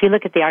you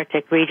look at the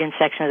Arctic region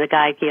section of the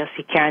guide, you'll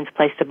see Karen's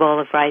placed a bowl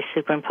of rice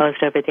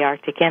superimposed over the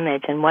Arctic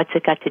image. And what's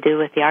it got to do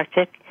with the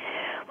Arctic?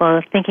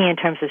 Well, thinking in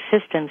terms of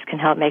systems can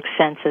help make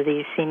sense of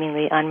these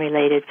seemingly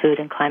unrelated food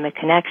and climate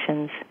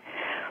connections.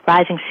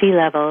 Rising sea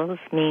levels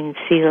mean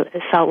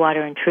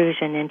saltwater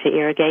intrusion into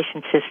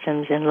irrigation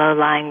systems in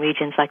low-lying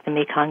regions like the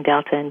Mekong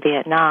Delta in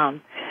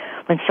Vietnam.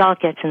 When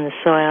salt gets in the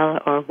soil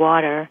or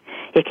water,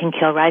 it can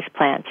kill rice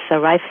plants. So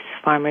rice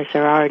farmers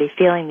are already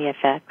feeling the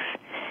effects,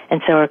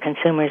 and so are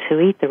consumers who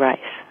eat the rice.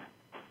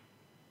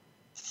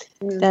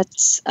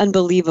 That's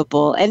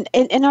unbelievable. And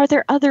are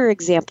there other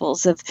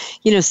examples of,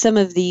 some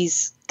of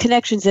these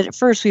connections that at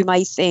first we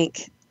might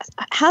think,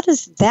 how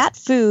does that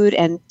food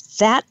and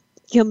that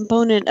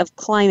component of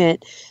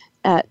climate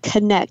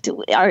connect?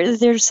 Are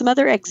there some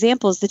other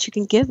examples that you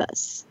can give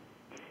us?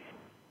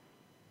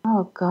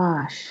 Oh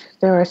gosh,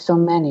 there are so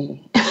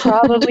many.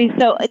 Probably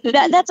so.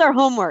 That's our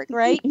homework,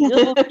 right?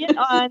 We'll get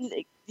on,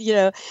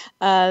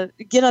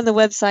 get on the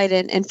website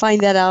and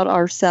find that out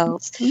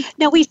ourselves.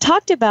 Now, we've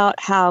talked about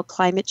how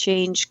climate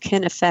change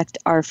can affect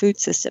our food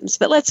systems,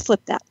 but let's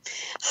flip that.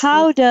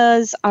 How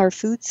does our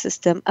food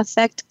system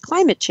affect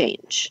climate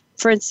change?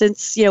 For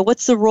instance,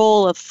 what's the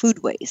role of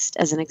food waste,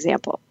 as an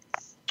example?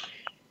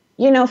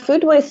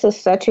 Food waste is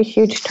such a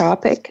huge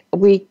topic.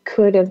 We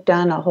could have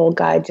done a whole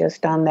guide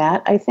just on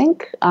that, I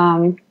think.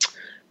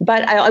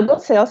 But I will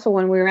say also,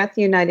 when we were at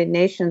the United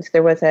Nations,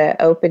 there was an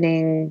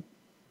opening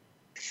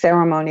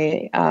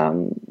ceremony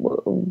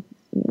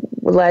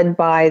led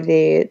by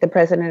the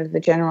President of the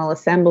General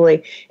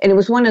Assembly, and it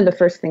was one of the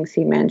first things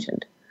he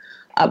mentioned,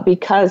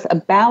 because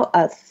about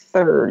a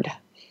third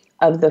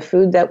of the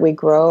food that we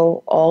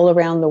grow all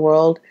around the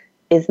world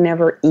is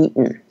never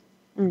eaten.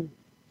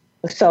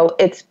 So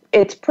it's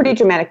pretty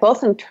dramatic,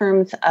 both in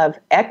terms of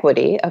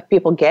equity, of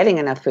people getting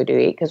enough food to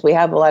eat, because we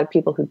have a lot of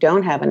people who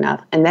don't have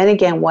enough. And then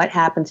again, what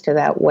happens to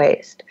that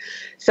waste?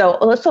 So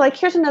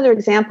here's another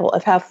example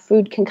of how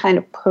food can kind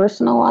of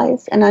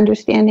personalize an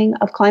understanding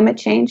of climate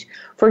change.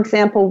 For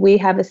example, we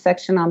have a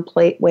section on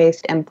plate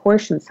waste and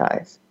portion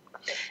size.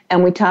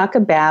 And we talk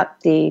about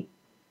the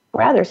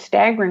rather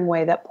staggering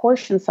way that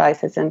portion size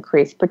has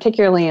increased,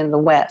 particularly in the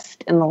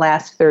West in the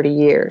last 30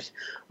 years,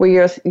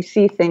 where you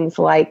see things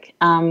like,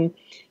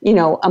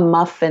 a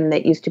muffin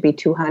that used to be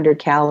 200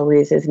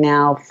 calories is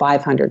now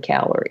 500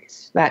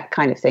 calories, that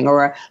kind of thing.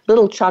 Or a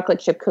little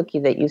chocolate chip cookie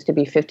that used to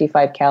be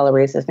 55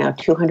 calories is now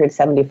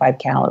 275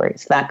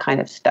 calories, that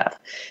kind of stuff.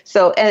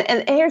 So,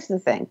 and here's the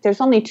thing. There's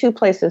only two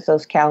places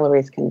those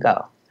calories can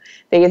go.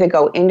 They either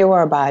go into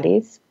our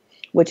bodies,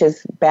 which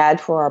is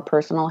bad for our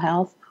personal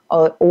health,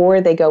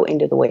 or they go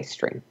into the waste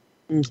stream,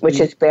 which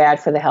is bad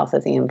for the health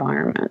of the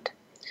environment.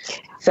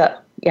 So,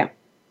 yeah.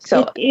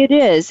 So it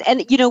is.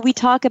 And, we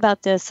talk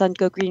about this on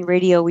Go Green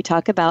Radio. We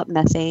talk about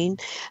methane.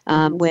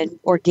 When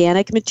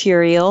organic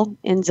material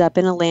ends up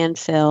in a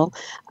landfill,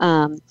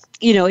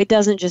 it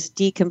doesn't just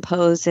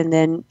decompose and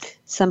then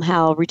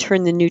somehow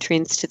return the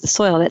nutrients to the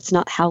soil. That's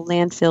not how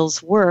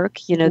landfills work.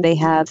 They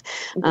have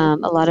a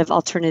lot of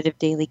alternative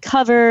daily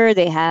cover.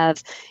 They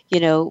have,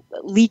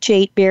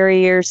 leachate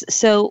barriers.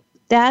 So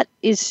that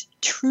is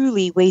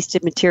truly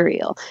wasted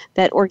material.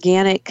 That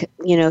organic,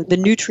 the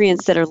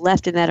nutrients that are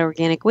left in that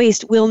organic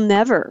waste will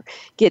never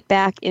get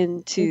back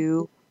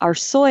into our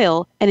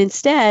soil. And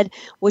instead,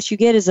 what you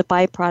get is a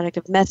byproduct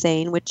of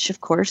methane, which,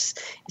 of course,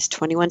 is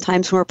 21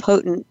 times more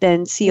potent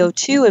than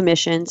CO2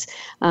 emissions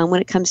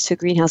when it comes to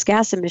greenhouse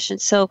gas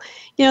emissions. So,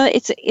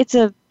 it's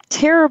a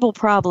terrible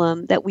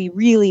problem that we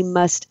really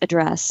must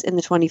address in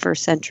the 21st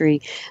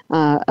century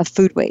of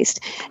food waste.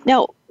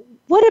 Now,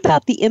 what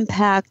about the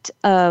impact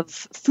of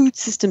food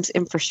systems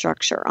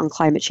infrastructure on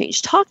climate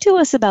change? Talk to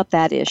us about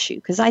that issue,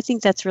 because I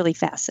think that's really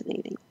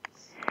fascinating.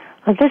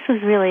 Well, this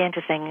was really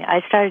interesting.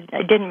 I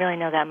didn't really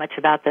know that much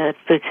about the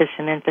food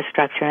system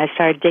infrastructure, and I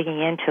started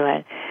digging into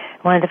it.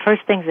 One of the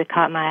first things that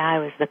caught my eye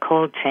was the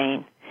cold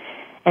chain.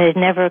 And it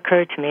never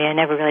occurred to me, I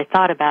never really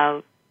thought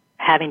about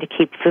having to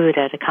keep food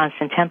at a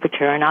constant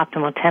temperature, an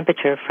optimal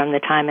temperature from the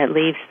time it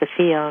leaves the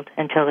field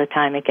until the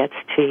time it gets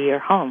to your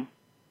home.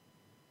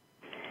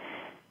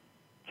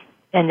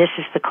 And this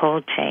is the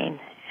cold chain.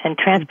 And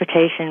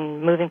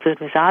transportation, moving food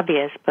was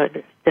obvious, but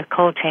the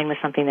cold chain was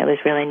something that was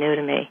really new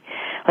to me.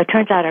 Well, it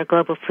turns out our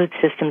global food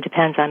system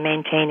depends on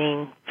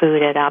maintaining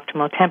food at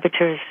optimal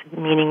temperatures,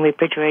 meaning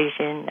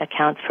refrigeration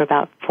accounts for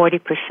about 40%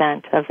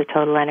 of the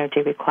total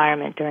energy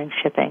requirement during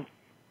shipping,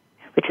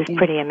 which is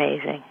pretty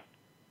amazing.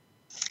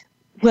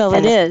 Well,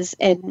 it is.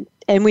 And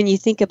when you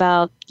think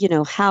about,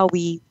 how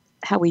we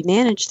how we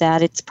manage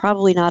that, it's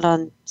probably not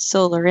on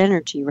solar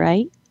energy,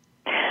 right?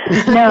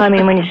 No, I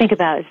mean, when you think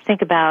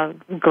about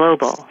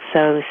global,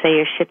 so say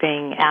you're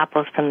shipping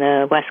apples from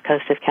the west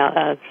coast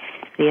of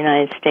the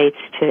United States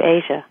to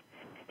Asia.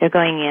 They're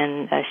going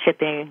in a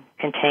shipping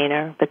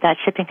container, but that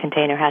shipping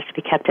container has to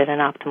be kept at an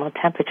optimal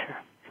temperature.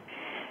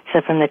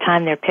 So from the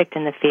time they're picked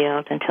in the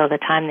field until the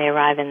time they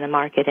arrive in the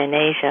market in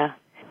Asia,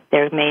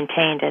 they're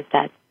maintained at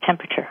that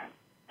temperature.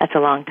 That's a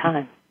long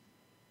time.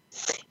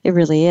 It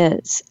really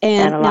is.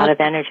 And a lot of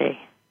energy.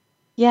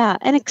 Yeah,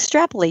 and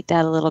extrapolate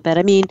that a little bit.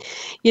 I mean,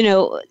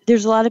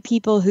 there's a lot of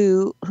people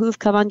who've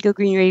come on Go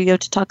Green Radio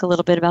to talk a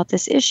little bit about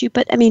this issue,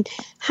 but I mean,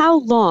 how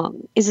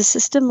long is a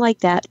system like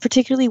that,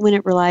 particularly when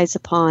it relies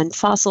upon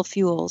fossil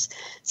fuels,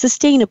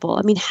 sustainable?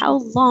 I mean, how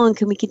long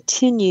can we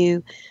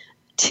continue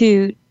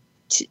to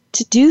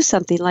do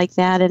something like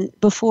that and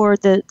before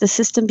the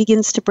system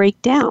begins to break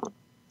down?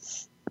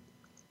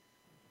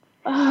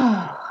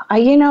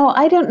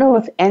 I don't know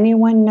if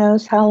anyone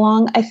knows how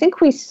long. I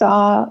think we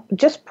saw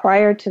just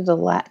prior to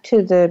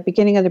the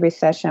beginning of the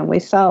recession, we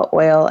saw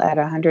oil at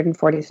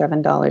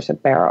 $147 a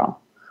barrel,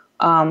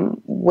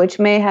 which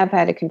may have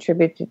had a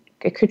contributory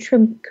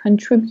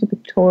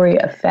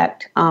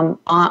effect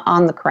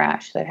on the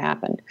crash that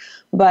happened.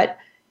 But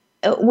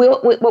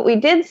what we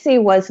did see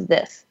was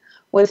that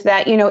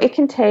it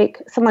can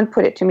take. Someone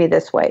put it to me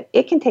this way: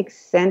 it can take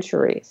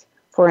centuries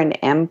for an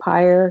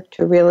empire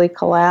to really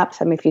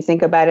collapse. I mean, if you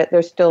think about it,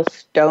 there's still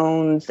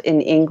stones in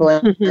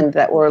England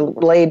that were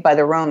laid by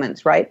the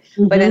Romans, right?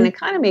 Mm-hmm. But an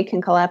economy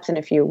can collapse in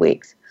a few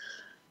weeks.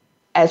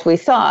 As we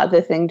saw,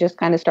 the thing just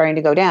kind of starting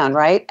to go down,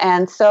 right?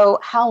 And so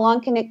how long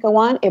can it go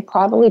on? It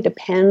probably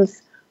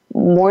depends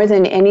more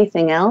than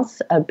anything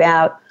else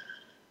about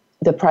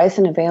the price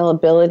and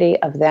availability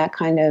of that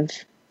kind of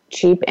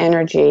cheap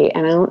energy.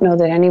 And I don't know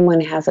that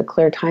anyone has a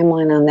clear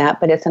timeline on that,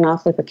 but it's an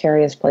awfully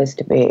precarious place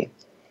to be.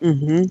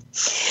 Mm-hmm.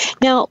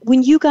 Now,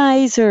 when you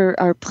guys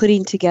are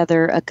putting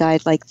together a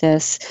guide like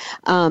this,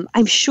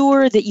 I'm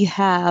sure that you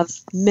have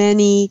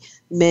many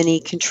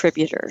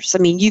contributors. I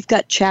mean, you've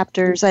got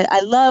chapters. I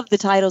love the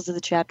titles of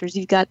the chapters.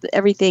 You've got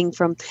everything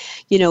from,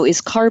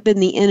 is carbon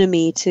the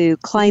enemy to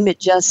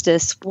climate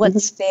justice,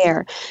 what's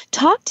fair.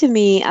 Talk to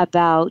me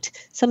about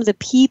some of the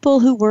people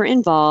who were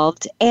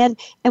involved and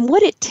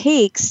what it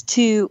takes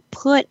to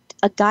put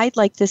a guide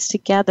like this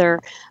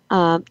together,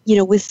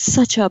 with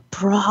such a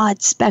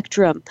broad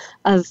spectrum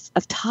of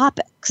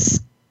topics.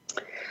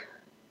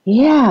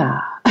 Yeah.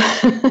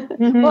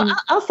 Well,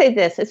 I'll say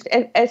this: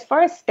 as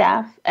far as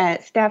staff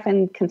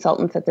and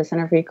consultants at the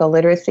Center for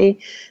Ecoliteracy,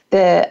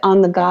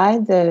 on the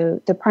guide,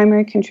 the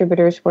primary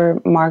contributors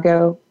were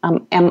Margot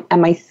and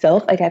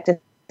myself. I'd have to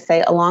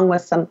say, along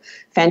with some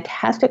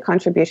fantastic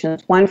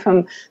contributions, one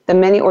from the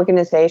many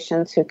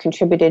organizations who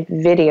contributed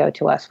video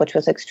to us, which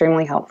was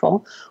extremely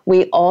helpful.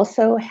 We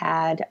also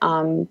had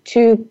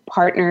two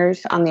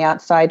partners on the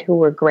outside who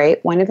were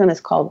great. One of them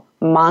is called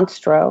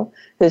Monstro,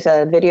 who's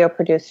a video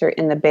producer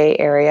in the Bay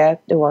Area,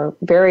 who are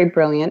very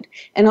brilliant,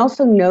 and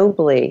also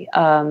Nobly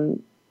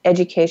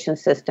Education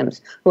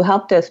Systems, who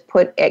helped us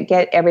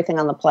get everything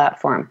on the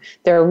platform.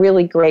 They're a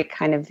really great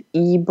kind of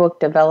ebook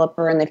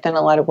developer, and they've done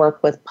a lot of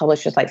work with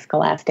publishers like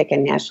Scholastic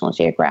and National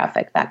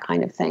Geographic, that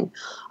kind of thing.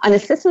 On a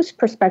systems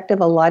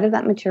perspective, a lot of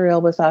that material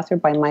was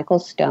authored by Michael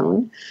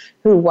Stone,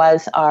 who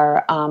was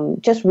our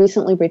just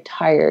recently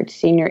retired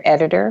senior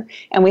editor.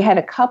 And we had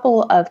a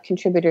couple of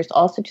contributors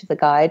also to the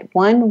guide.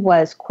 One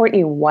was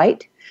Courtney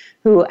White,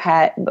 who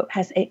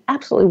has an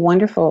absolutely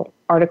wonderful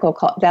article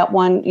called, that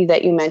one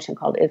that you mentioned,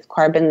 called "Is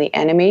Carbon the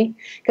Enemy?"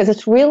 Because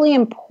it's really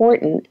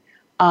important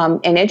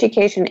in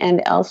education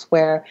and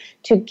elsewhere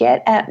to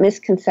get at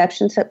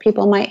misconceptions that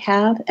people might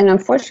have. And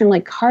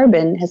unfortunately,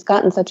 carbon has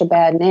gotten such a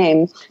bad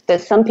name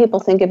that some people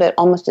think of it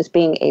almost as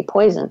being a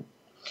poison.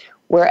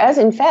 Whereas,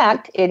 in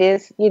fact, it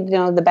is,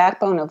 the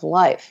backbone of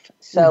life.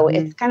 So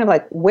it's kind of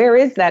like, where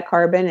is that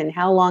carbon and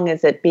how long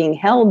is it being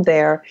held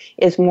there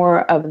is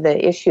more of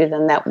the issue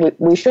than that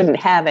we shouldn't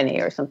have any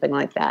or something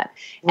like that.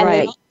 And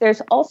right. There's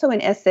also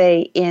an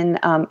essay in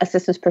A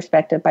Systems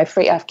Perspective by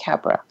Freya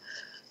Capra,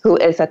 who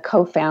is a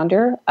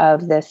co-founder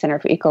of the Center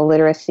for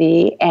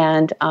Ecoliteracy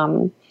and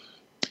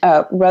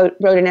wrote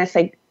an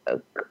essay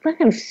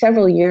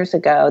several years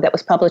ago that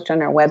was published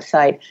on our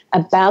website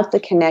about the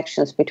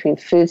connections between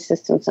food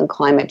systems and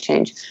climate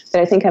change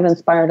that I think have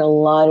inspired a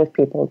lot of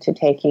people to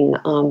taking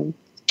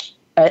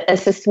a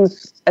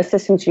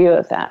systems view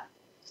of that.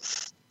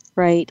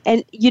 Right.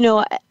 And,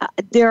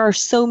 there are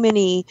so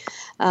many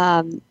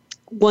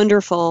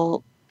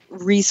wonderful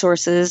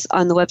resources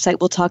on the website.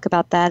 We'll talk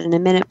about that in a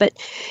minute. But,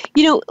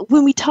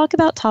 when we talk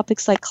about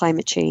topics like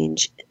climate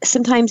change,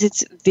 sometimes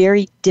it's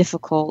very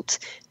difficult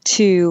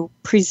to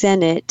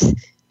present it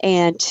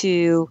and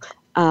to,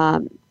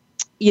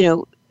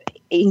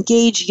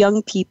 engage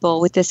young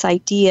people with this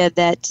idea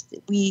that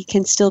we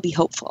can still be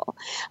hopeful,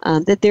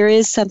 that there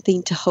is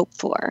something to hope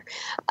for.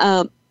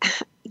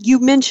 You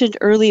mentioned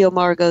earlier,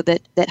 Margot,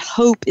 that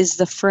hope is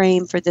the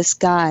frame for this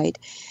guide.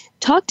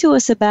 Talk to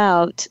us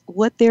about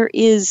what there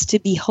is to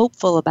be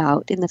hopeful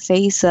about in the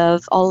face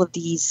of all of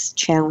these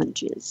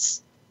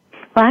challenges.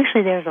 Well,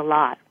 actually, there's a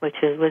lot, which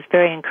was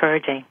very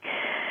encouraging.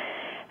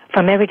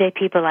 From everyday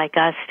people like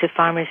us to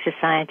farmers to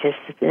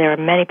scientists, there are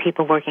many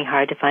people working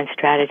hard to find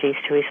strategies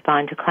to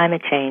respond to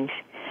climate change.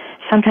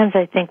 Sometimes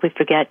I think we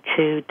forget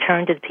to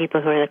turn to the people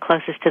who are the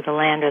closest to the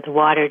land or the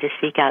water to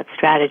seek out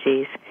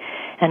strategies.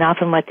 And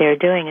often what they're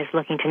doing is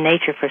looking to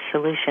nature for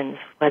solutions,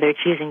 whether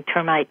it's using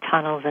termite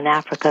tunnels in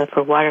Africa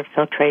for water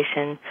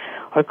filtration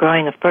or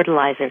growing a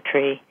fertilizer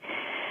tree.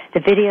 The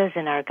videos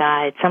in our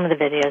guide, some of the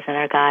videos in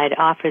our guide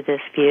offer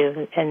this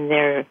view, and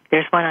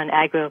there's one on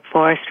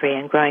agroforestry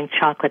and growing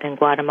chocolate in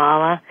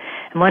Guatemala.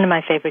 And one of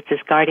my favorites is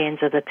Guardians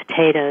of the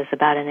Potatoes,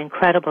 about an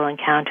incredible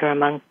encounter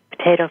among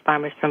potato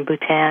farmers from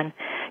Bhutan,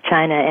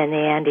 China, and the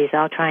Andes,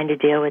 all trying to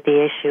deal with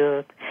the issue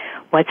of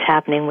what's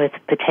happening with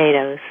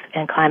potatoes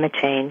and climate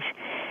change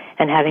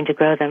and having to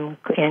grow them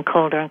in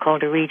colder and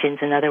colder regions,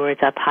 in other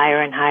words, up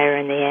higher and higher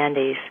in the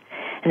Andes.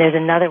 And there's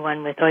another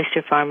one with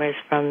oyster farmers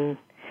from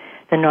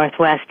the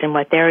Northwest and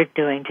what they're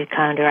doing to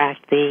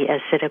counteract the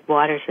acidic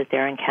waters that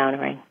they're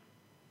encountering.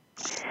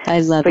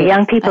 I love it. For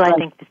young people, I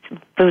think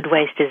food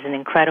waste is an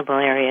incredible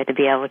area to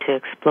be able to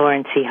explore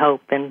and see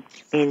hope. And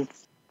the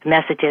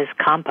message is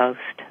compost.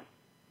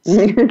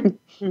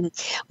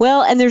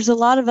 Well, and there's a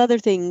lot of other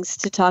things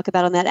to talk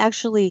about on that.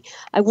 Actually,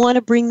 I want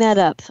to bring that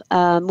up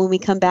when we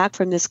come back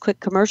from this quick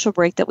commercial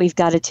break that we've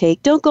got to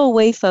take. Don't go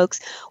away, folks.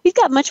 We've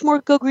got much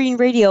more Go Green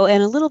Radio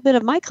and a little bit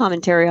of my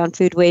commentary on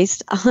food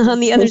waste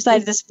on the other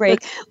side of this break.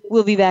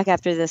 We'll be back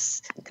after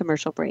this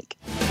commercial break.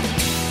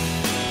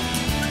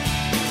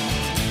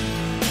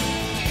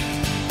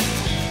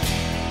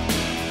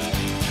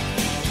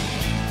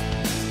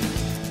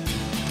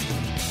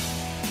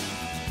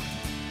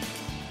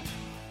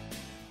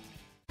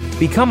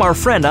 Become our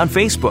friend on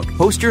Facebook.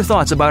 Post your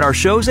thoughts about our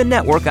shows and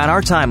network on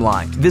our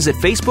timeline. Visit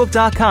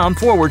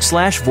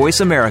facebook.com/Voice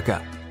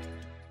America.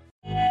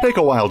 Take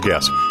a wild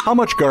guess. How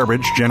much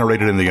garbage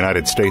generated in the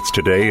United States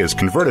today is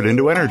converted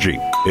into energy?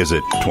 Is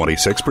it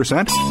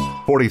 26%,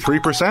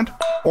 43%,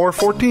 or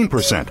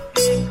 14%?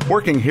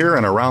 Working here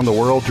and around the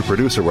world to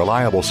produce a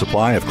reliable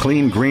supply of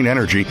clean, green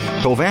energy,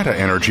 Covanta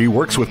Energy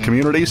works with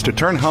communities to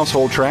turn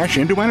household trash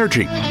into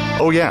energy.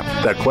 Oh yeah,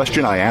 that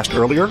question I asked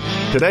earlier?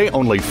 Today,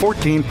 only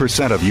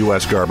 14% of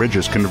U.S. garbage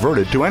is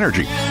converted to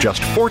energy.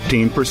 Just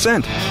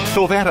 14%.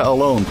 Covanta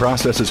alone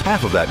processes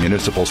half of that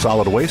municipal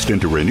solid waste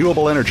into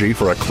renewable energy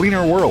for a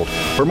cleaner world.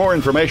 For more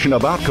information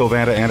about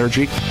Covanta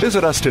Energy,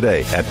 visit us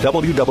today at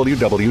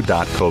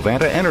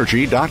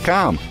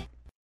www.covantaenergy.com.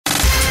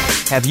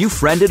 Have you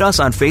friended us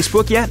on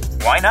Facebook yet?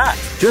 Why not?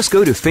 Just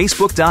go to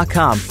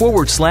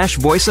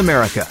facebook.com/Voice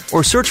America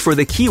or search for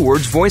the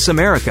keywords Voice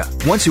America.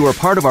 Once you are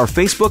part of our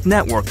Facebook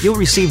network, you'll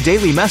receive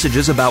daily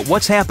messages about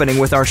what's happening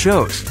with our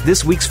shows,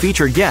 this week's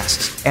featured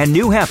guests, and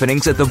new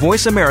happenings at the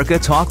Voice America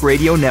Talk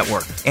Radio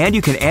Network. And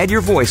you can add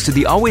your voice to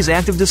the always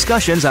active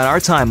discussions on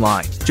our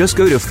timeline. Just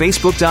go to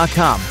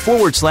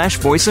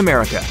facebook.com/Voice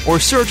America or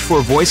search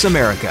for Voice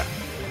America.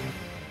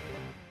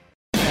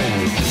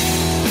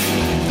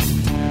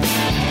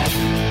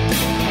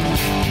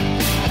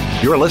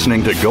 You're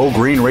listening to Go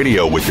Green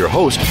Radio with your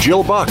host,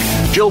 Jill Buck.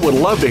 Jill would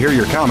love to hear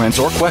your comments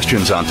or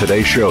questions on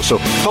today's show, so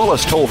call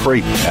us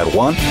toll-free at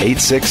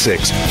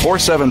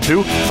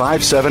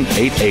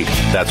 1-866-472-5788.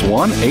 That's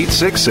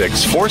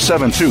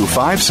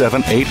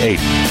 1-866-472-5788.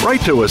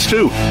 Write to us,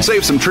 too.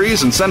 Save some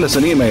trees and send us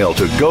an email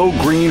to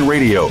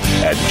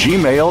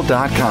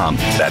gogreenradio@gmail.com.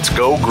 That's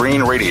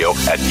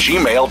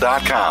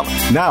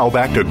gogreenradio@gmail.com. Now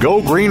back to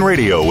Go Green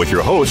Radio with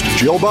your host,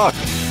 Jill Buck.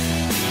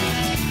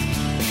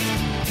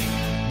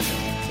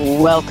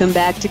 Welcome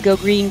back to Go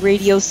Green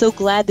Radio. So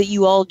glad that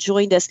you all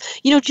joined us.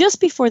 You know, just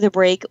before the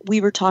break,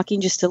 we were talking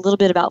just a little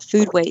bit about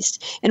food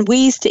waste and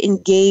ways to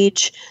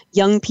engage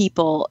young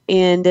people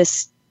in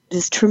this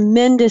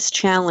tremendous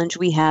challenge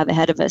we have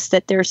ahead of us,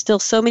 that there are still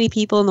so many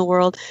people in the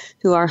world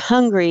who are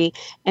hungry,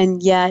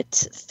 and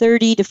yet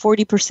 30 to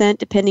 40%,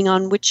 depending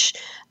on which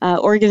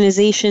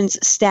organization's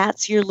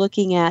stats you're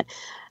looking at,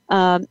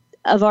 of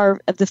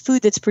the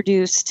food that's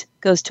produced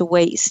goes to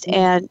waste.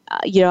 And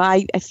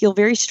I feel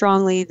very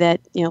strongly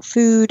that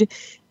food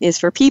is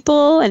for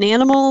people and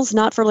animals,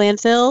 not for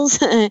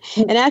landfills.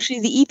 And actually,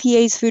 the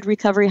EPA's food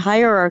recovery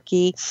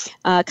hierarchy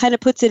kind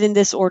of puts it in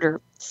this order.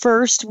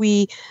 First,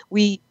 we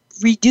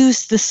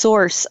reduce the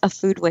source of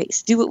food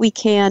waste. Do what we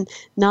can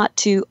not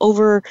to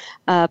over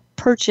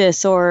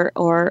purchase or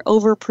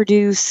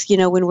overproduce.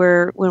 when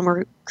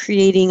we're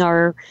creating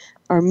our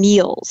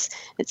meals.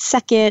 And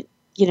second,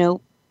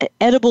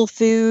 edible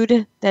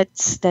food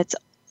that's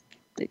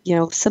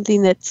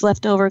something that's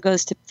left over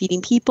goes to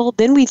feeding people.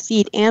 Then we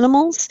feed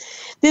animals.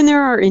 Then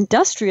there are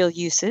industrial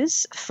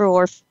uses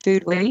for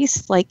food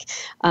waste, like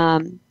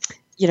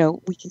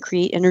we can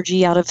create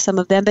energy out of some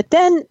of them. But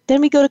then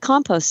we go to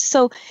compost.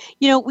 So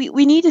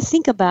we need to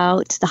think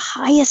about the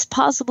highest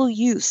possible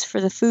use for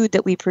the food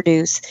that we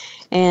produce,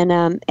 and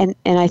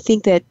I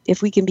think that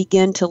if we can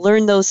begin to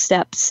learn those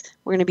steps,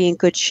 we're going to be in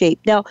good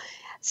shape. Now,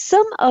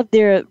 some of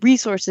the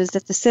resources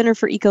that the Center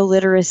for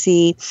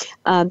Ecoliteracy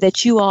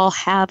that you all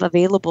have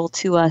available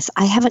to us,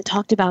 I haven't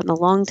talked about in a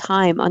long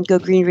time on Go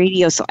Green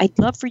Radio. So I'd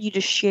love for you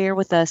to share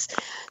with us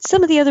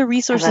some of the other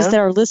resources that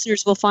our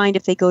listeners will find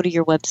if they go to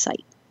your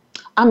website.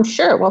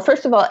 Sure. Well,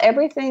 first of all,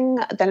 everything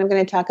that I'm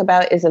going to talk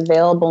about is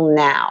available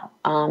now.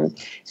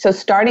 So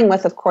starting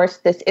with, of course,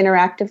 this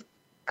interactive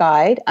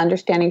guide,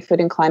 Understanding Food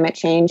and Climate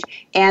Change,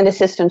 and a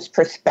systems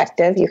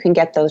perspective. You can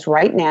get those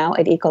right now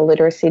at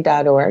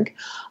ecoliteracy.org.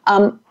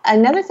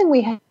 Another thing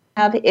we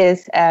have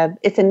is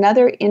it's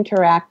another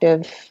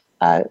interactive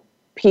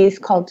piece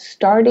called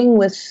Starting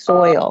with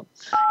Soil.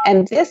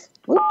 And this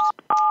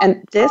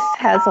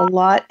has a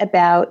lot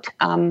about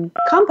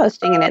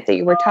composting in it that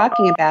you were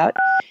talking about.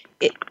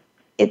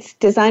 It's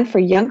designed for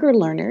younger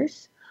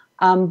learners,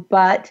 and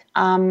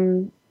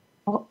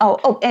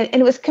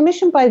it was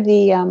commissioned by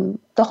the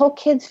Whole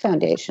Kids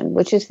Foundation,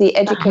 which is the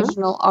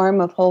educational arm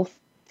of Whole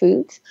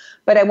Foods.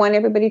 But I want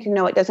everybody to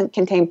know it doesn't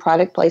contain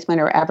product placement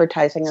or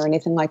advertising or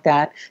anything like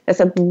that. That's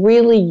a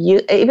really,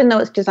 even though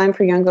it's designed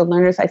for younger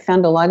learners, I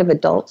found a lot of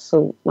adults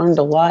who learned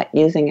a lot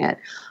using it.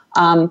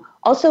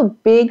 Also,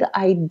 big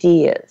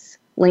ideas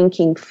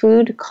linking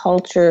food,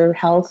 culture,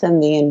 health,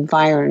 and the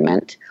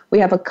environment. We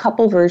have a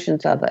couple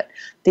versions of it.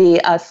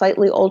 The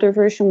slightly older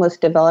version was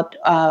developed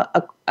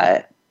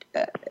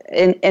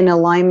in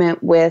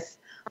alignment with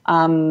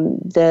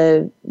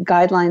the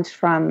guidelines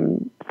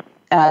from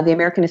the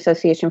American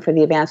Association for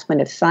the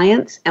Advancement of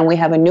Science, and we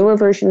have a newer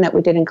version that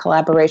we did in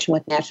collaboration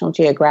with National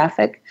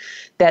Geographic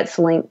that's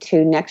linked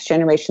to next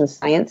generation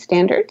science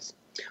standards.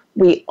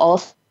 We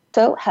also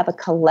have a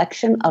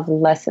collection of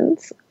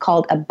lessons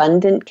called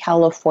Abundant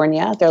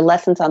California. They're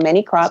lessons on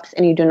many crops,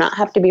 and you do not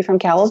have to be from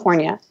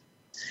California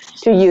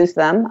to use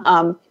them.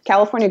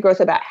 California grows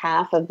about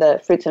half of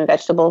the fruits and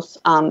vegetables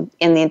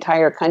in the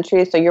entire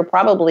country, so you're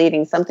probably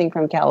eating something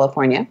from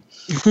California.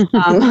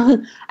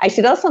 I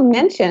should also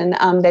mention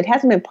that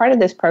hasn't been part of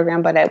this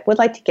program, but I would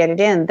like to get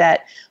it in,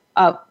 that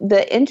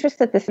the interest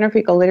that the Center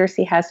for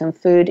Ecoliteracy has in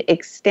food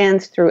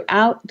extends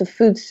throughout the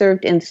food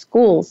served in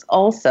schools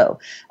also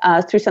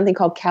through something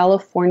called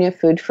California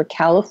Food for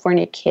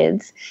California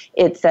Kids.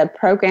 It's a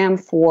program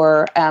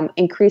for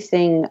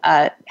increasing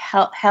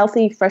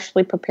healthy,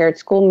 freshly prepared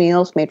school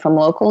meals made from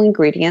local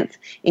ingredients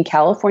in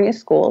California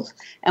schools.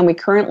 And we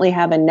currently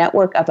have a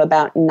network of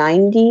about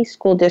 90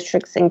 school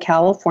districts in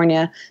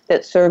California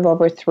that serve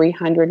over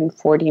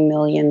 340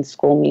 million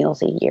school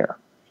meals a year.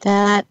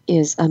 That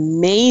is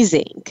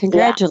amazing.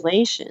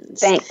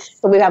 Congratulations. Yeah. Thanks.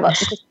 So we have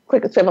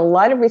a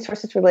lot of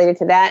resources related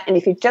to that. And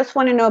if you just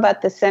want to know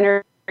about the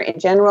center in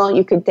general,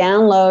 you could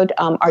download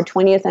our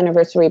 20th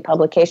anniversary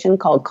publication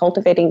called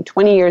Cultivating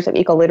 20 Years of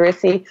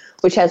Ecoliteracy,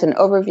 which has an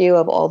overview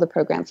of all the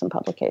programs and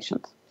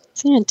publications.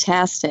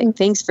 Fantastic.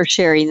 Thanks for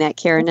sharing that,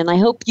 Karen. And I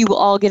hope you will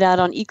all get out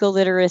on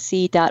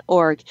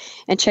ecoliteracy.org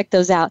and check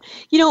those out.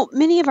 You know,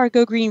 many of our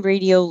Go Green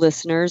Radio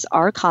listeners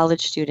are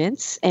college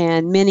students,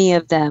 and many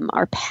of them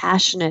are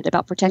passionate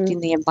about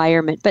protecting the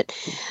environment, but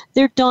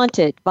they're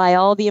daunted by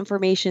all the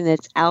information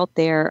that's out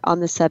there on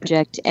the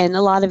subject, and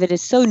a lot of it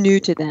is so new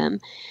to them.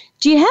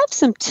 Do you have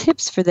some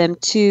tips for them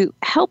to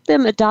help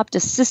them adopt a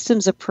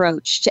systems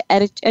approach to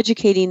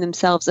educating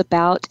themselves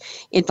about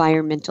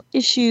environmental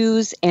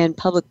issues and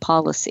public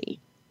policy?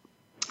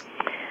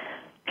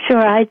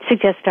 Sure. I'd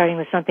suggest starting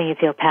with something you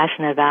feel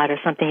passionate about or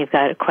something you've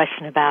got a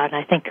question about. And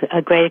I think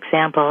a great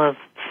example of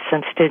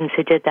some students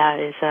who did that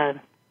is a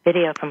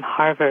video from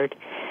Harvard.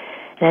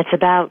 And it's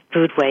about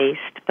food waste,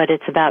 but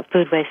it's about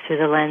food waste through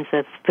the lens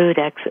of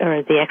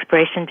or the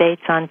expiration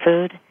dates on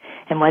food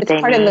and what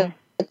they mean.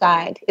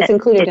 Guide. It's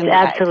included in the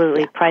guide. It's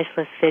absolutely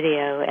priceless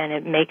video, and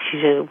it makes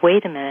you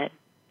wait a minute.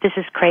 This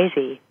is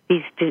crazy.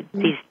 These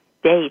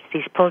dates,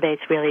 these pull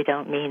dates, really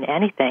don't mean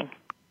anything,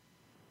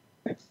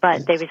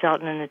 but they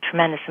result in a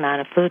tremendous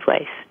amount of food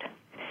waste.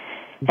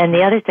 And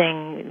the other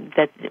thing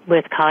that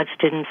with college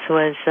students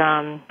was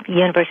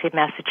University of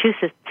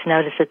Massachusetts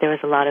noticed that there was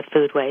a lot of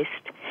food waste,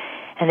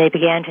 and they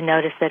began to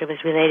notice that it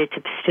was related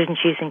to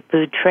students using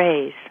food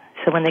trays.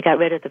 So when they got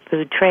rid of the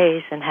food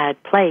trays and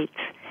had plates,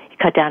 it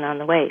cut down on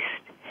the waste.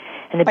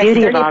 And the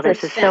beauty of all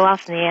this is so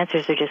often the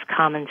answers are just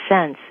common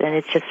sense, and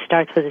it just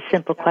starts with a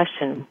simple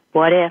question: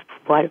 what if?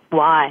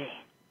 Why?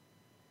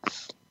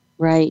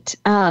 Right.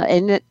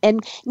 And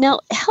now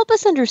help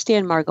us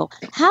understand, Margot,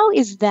 how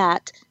is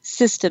that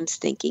systems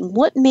thinking?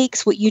 What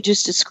makes what you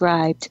just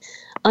described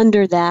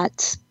under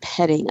that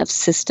heading of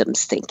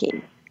systems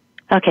thinking?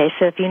 Okay,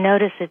 so if you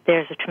notice that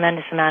there's a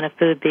tremendous amount of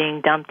food being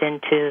dumped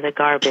into the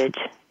garbage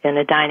in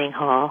the dining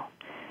hall,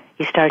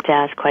 you start to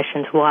ask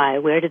questions. Why?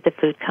 Where did the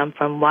food come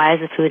from? Why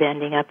is the food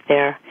ending up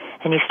there?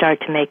 And you start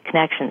to make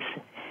connections.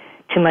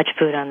 Too much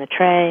food on the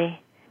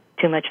tray,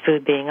 too much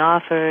food being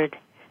offered.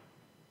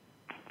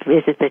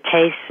 Is it the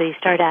taste? So you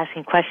start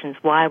asking questions.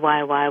 Why?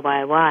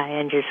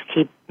 And just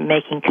keep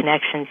making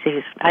connections.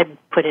 I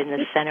put it in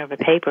the center of a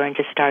paper and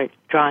just start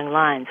drawing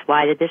lines.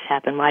 Why did this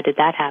happen? Why did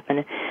that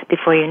happen?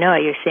 Before you know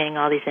it, you're seeing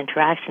all these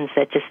interactions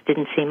that just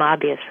didn't seem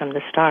obvious from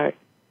the start.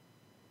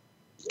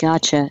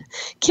 Gotcha.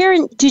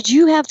 Karen, did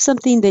you have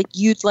something that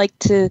you'd like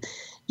to,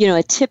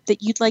 a tip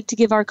that you'd like to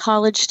give our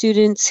college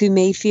students who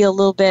may feel a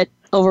little bit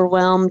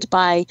overwhelmed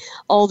by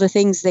all the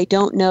things they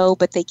don't know,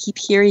 but they keep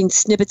hearing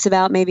snippets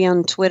about maybe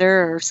on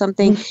Twitter or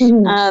something?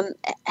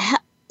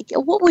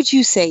 What would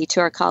you say to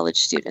our college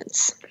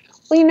students?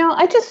 Well,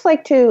 I'd just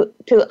like to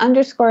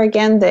underscore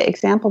again the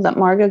example that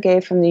Margot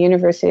gave from the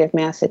University of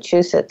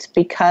Massachusetts,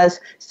 because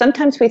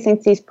sometimes we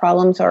think these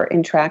problems are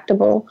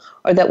intractable,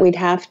 or that we'd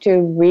have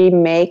to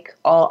remake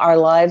all our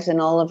lives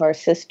and all of our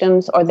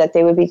systems, or that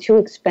they would be too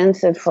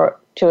expensive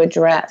to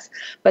address.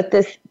 But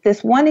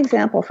this one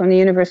example from the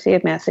University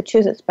of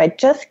Massachusetts, by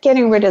just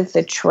getting rid of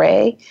the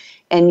tray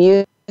and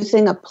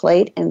using a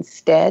plate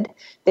instead,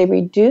 they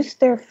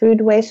reduced their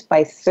food waste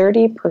by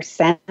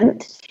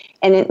 30%.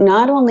 And it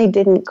not only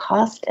didn't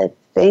cost a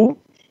thing,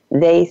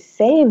 they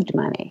saved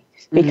money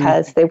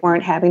because they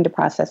weren't having to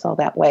process all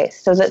that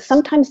waste. So that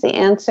sometimes the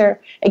answer,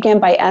 again,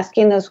 by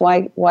asking those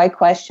why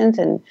questions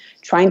and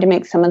trying to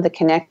make some of the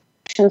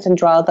connections and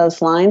draw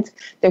those lines,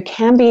 there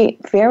can be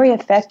very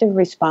effective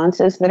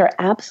responses that are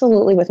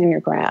absolutely within your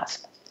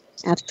grasp.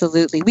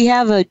 Absolutely. We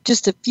have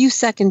just a few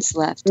seconds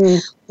left.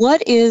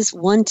 What is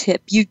one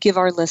tip you'd give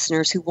our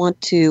listeners who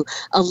want to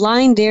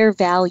align their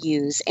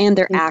values and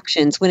their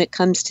actions when it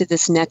comes to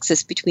this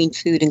nexus between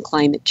food and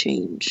climate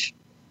change?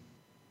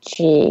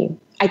 I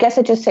guess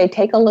I'd just say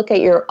take a look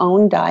at your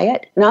own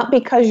diet, not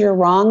because you're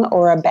wrong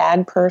or a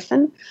bad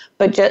person,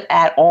 but just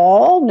at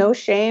all, no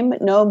shame,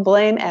 no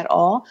blame at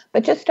all,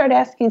 but just start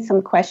asking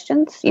some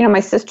questions. My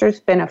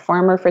sister's been a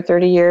farmer for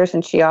 30 years,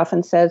 and she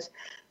often says,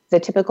 the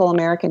typical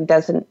American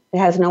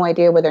has no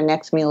idea where their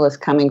next meal is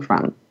coming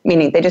from,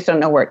 meaning they just don't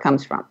know where it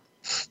comes from.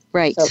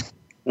 Right. So,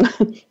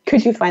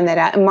 could you find that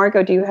out? And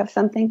Margot, do you have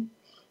something?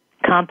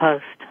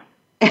 Compost.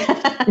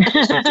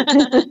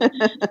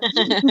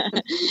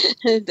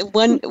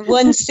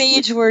 one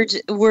sage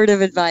word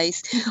of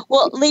advice.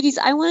 Well, ladies,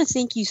 I want to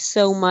thank you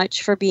so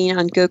much for being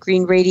on Go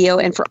Green Radio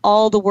and for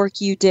all the work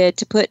you did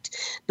to put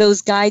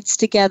those guides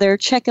together.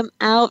 Check them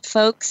out,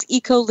 folks.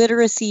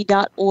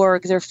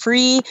 Ecoliteracy.org. They're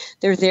free.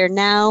 They're there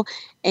now.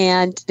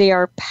 And they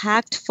are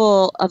packed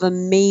full of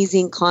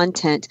amazing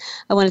content.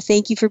 I want to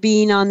thank you for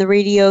being on the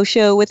radio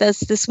show with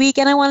us this week.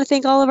 And I want to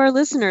thank all of our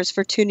listeners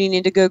for tuning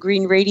into Go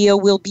Green Radio.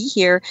 We'll be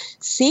here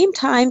same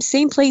time,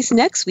 same place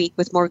next week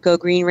with more Go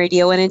Green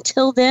Radio. And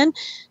until then,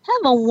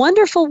 have a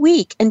wonderful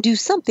week and do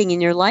something in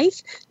your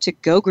life to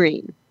go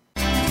green.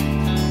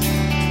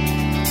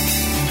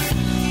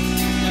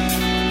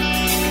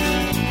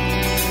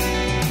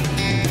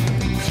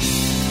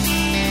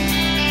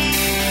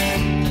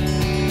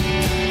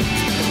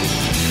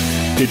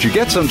 Did you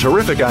get some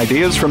terrific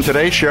ideas from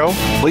today's show?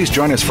 Please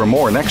join us for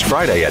more next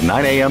Friday at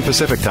 9 a.m.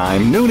 Pacific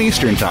Time, noon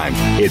Eastern Time.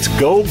 It's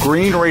Go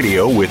Green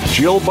Radio with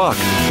Jill Buck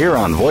here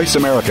on Voice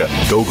America.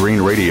 Go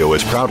Green Radio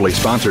is proudly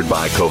sponsored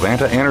by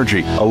Covanta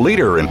Energy, a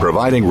leader in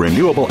providing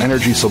renewable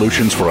energy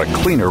solutions for a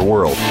cleaner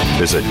world.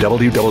 Visit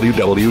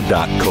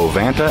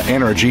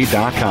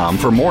www.covantaenergy.com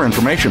for more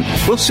information.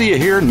 We'll see you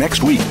here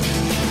next week.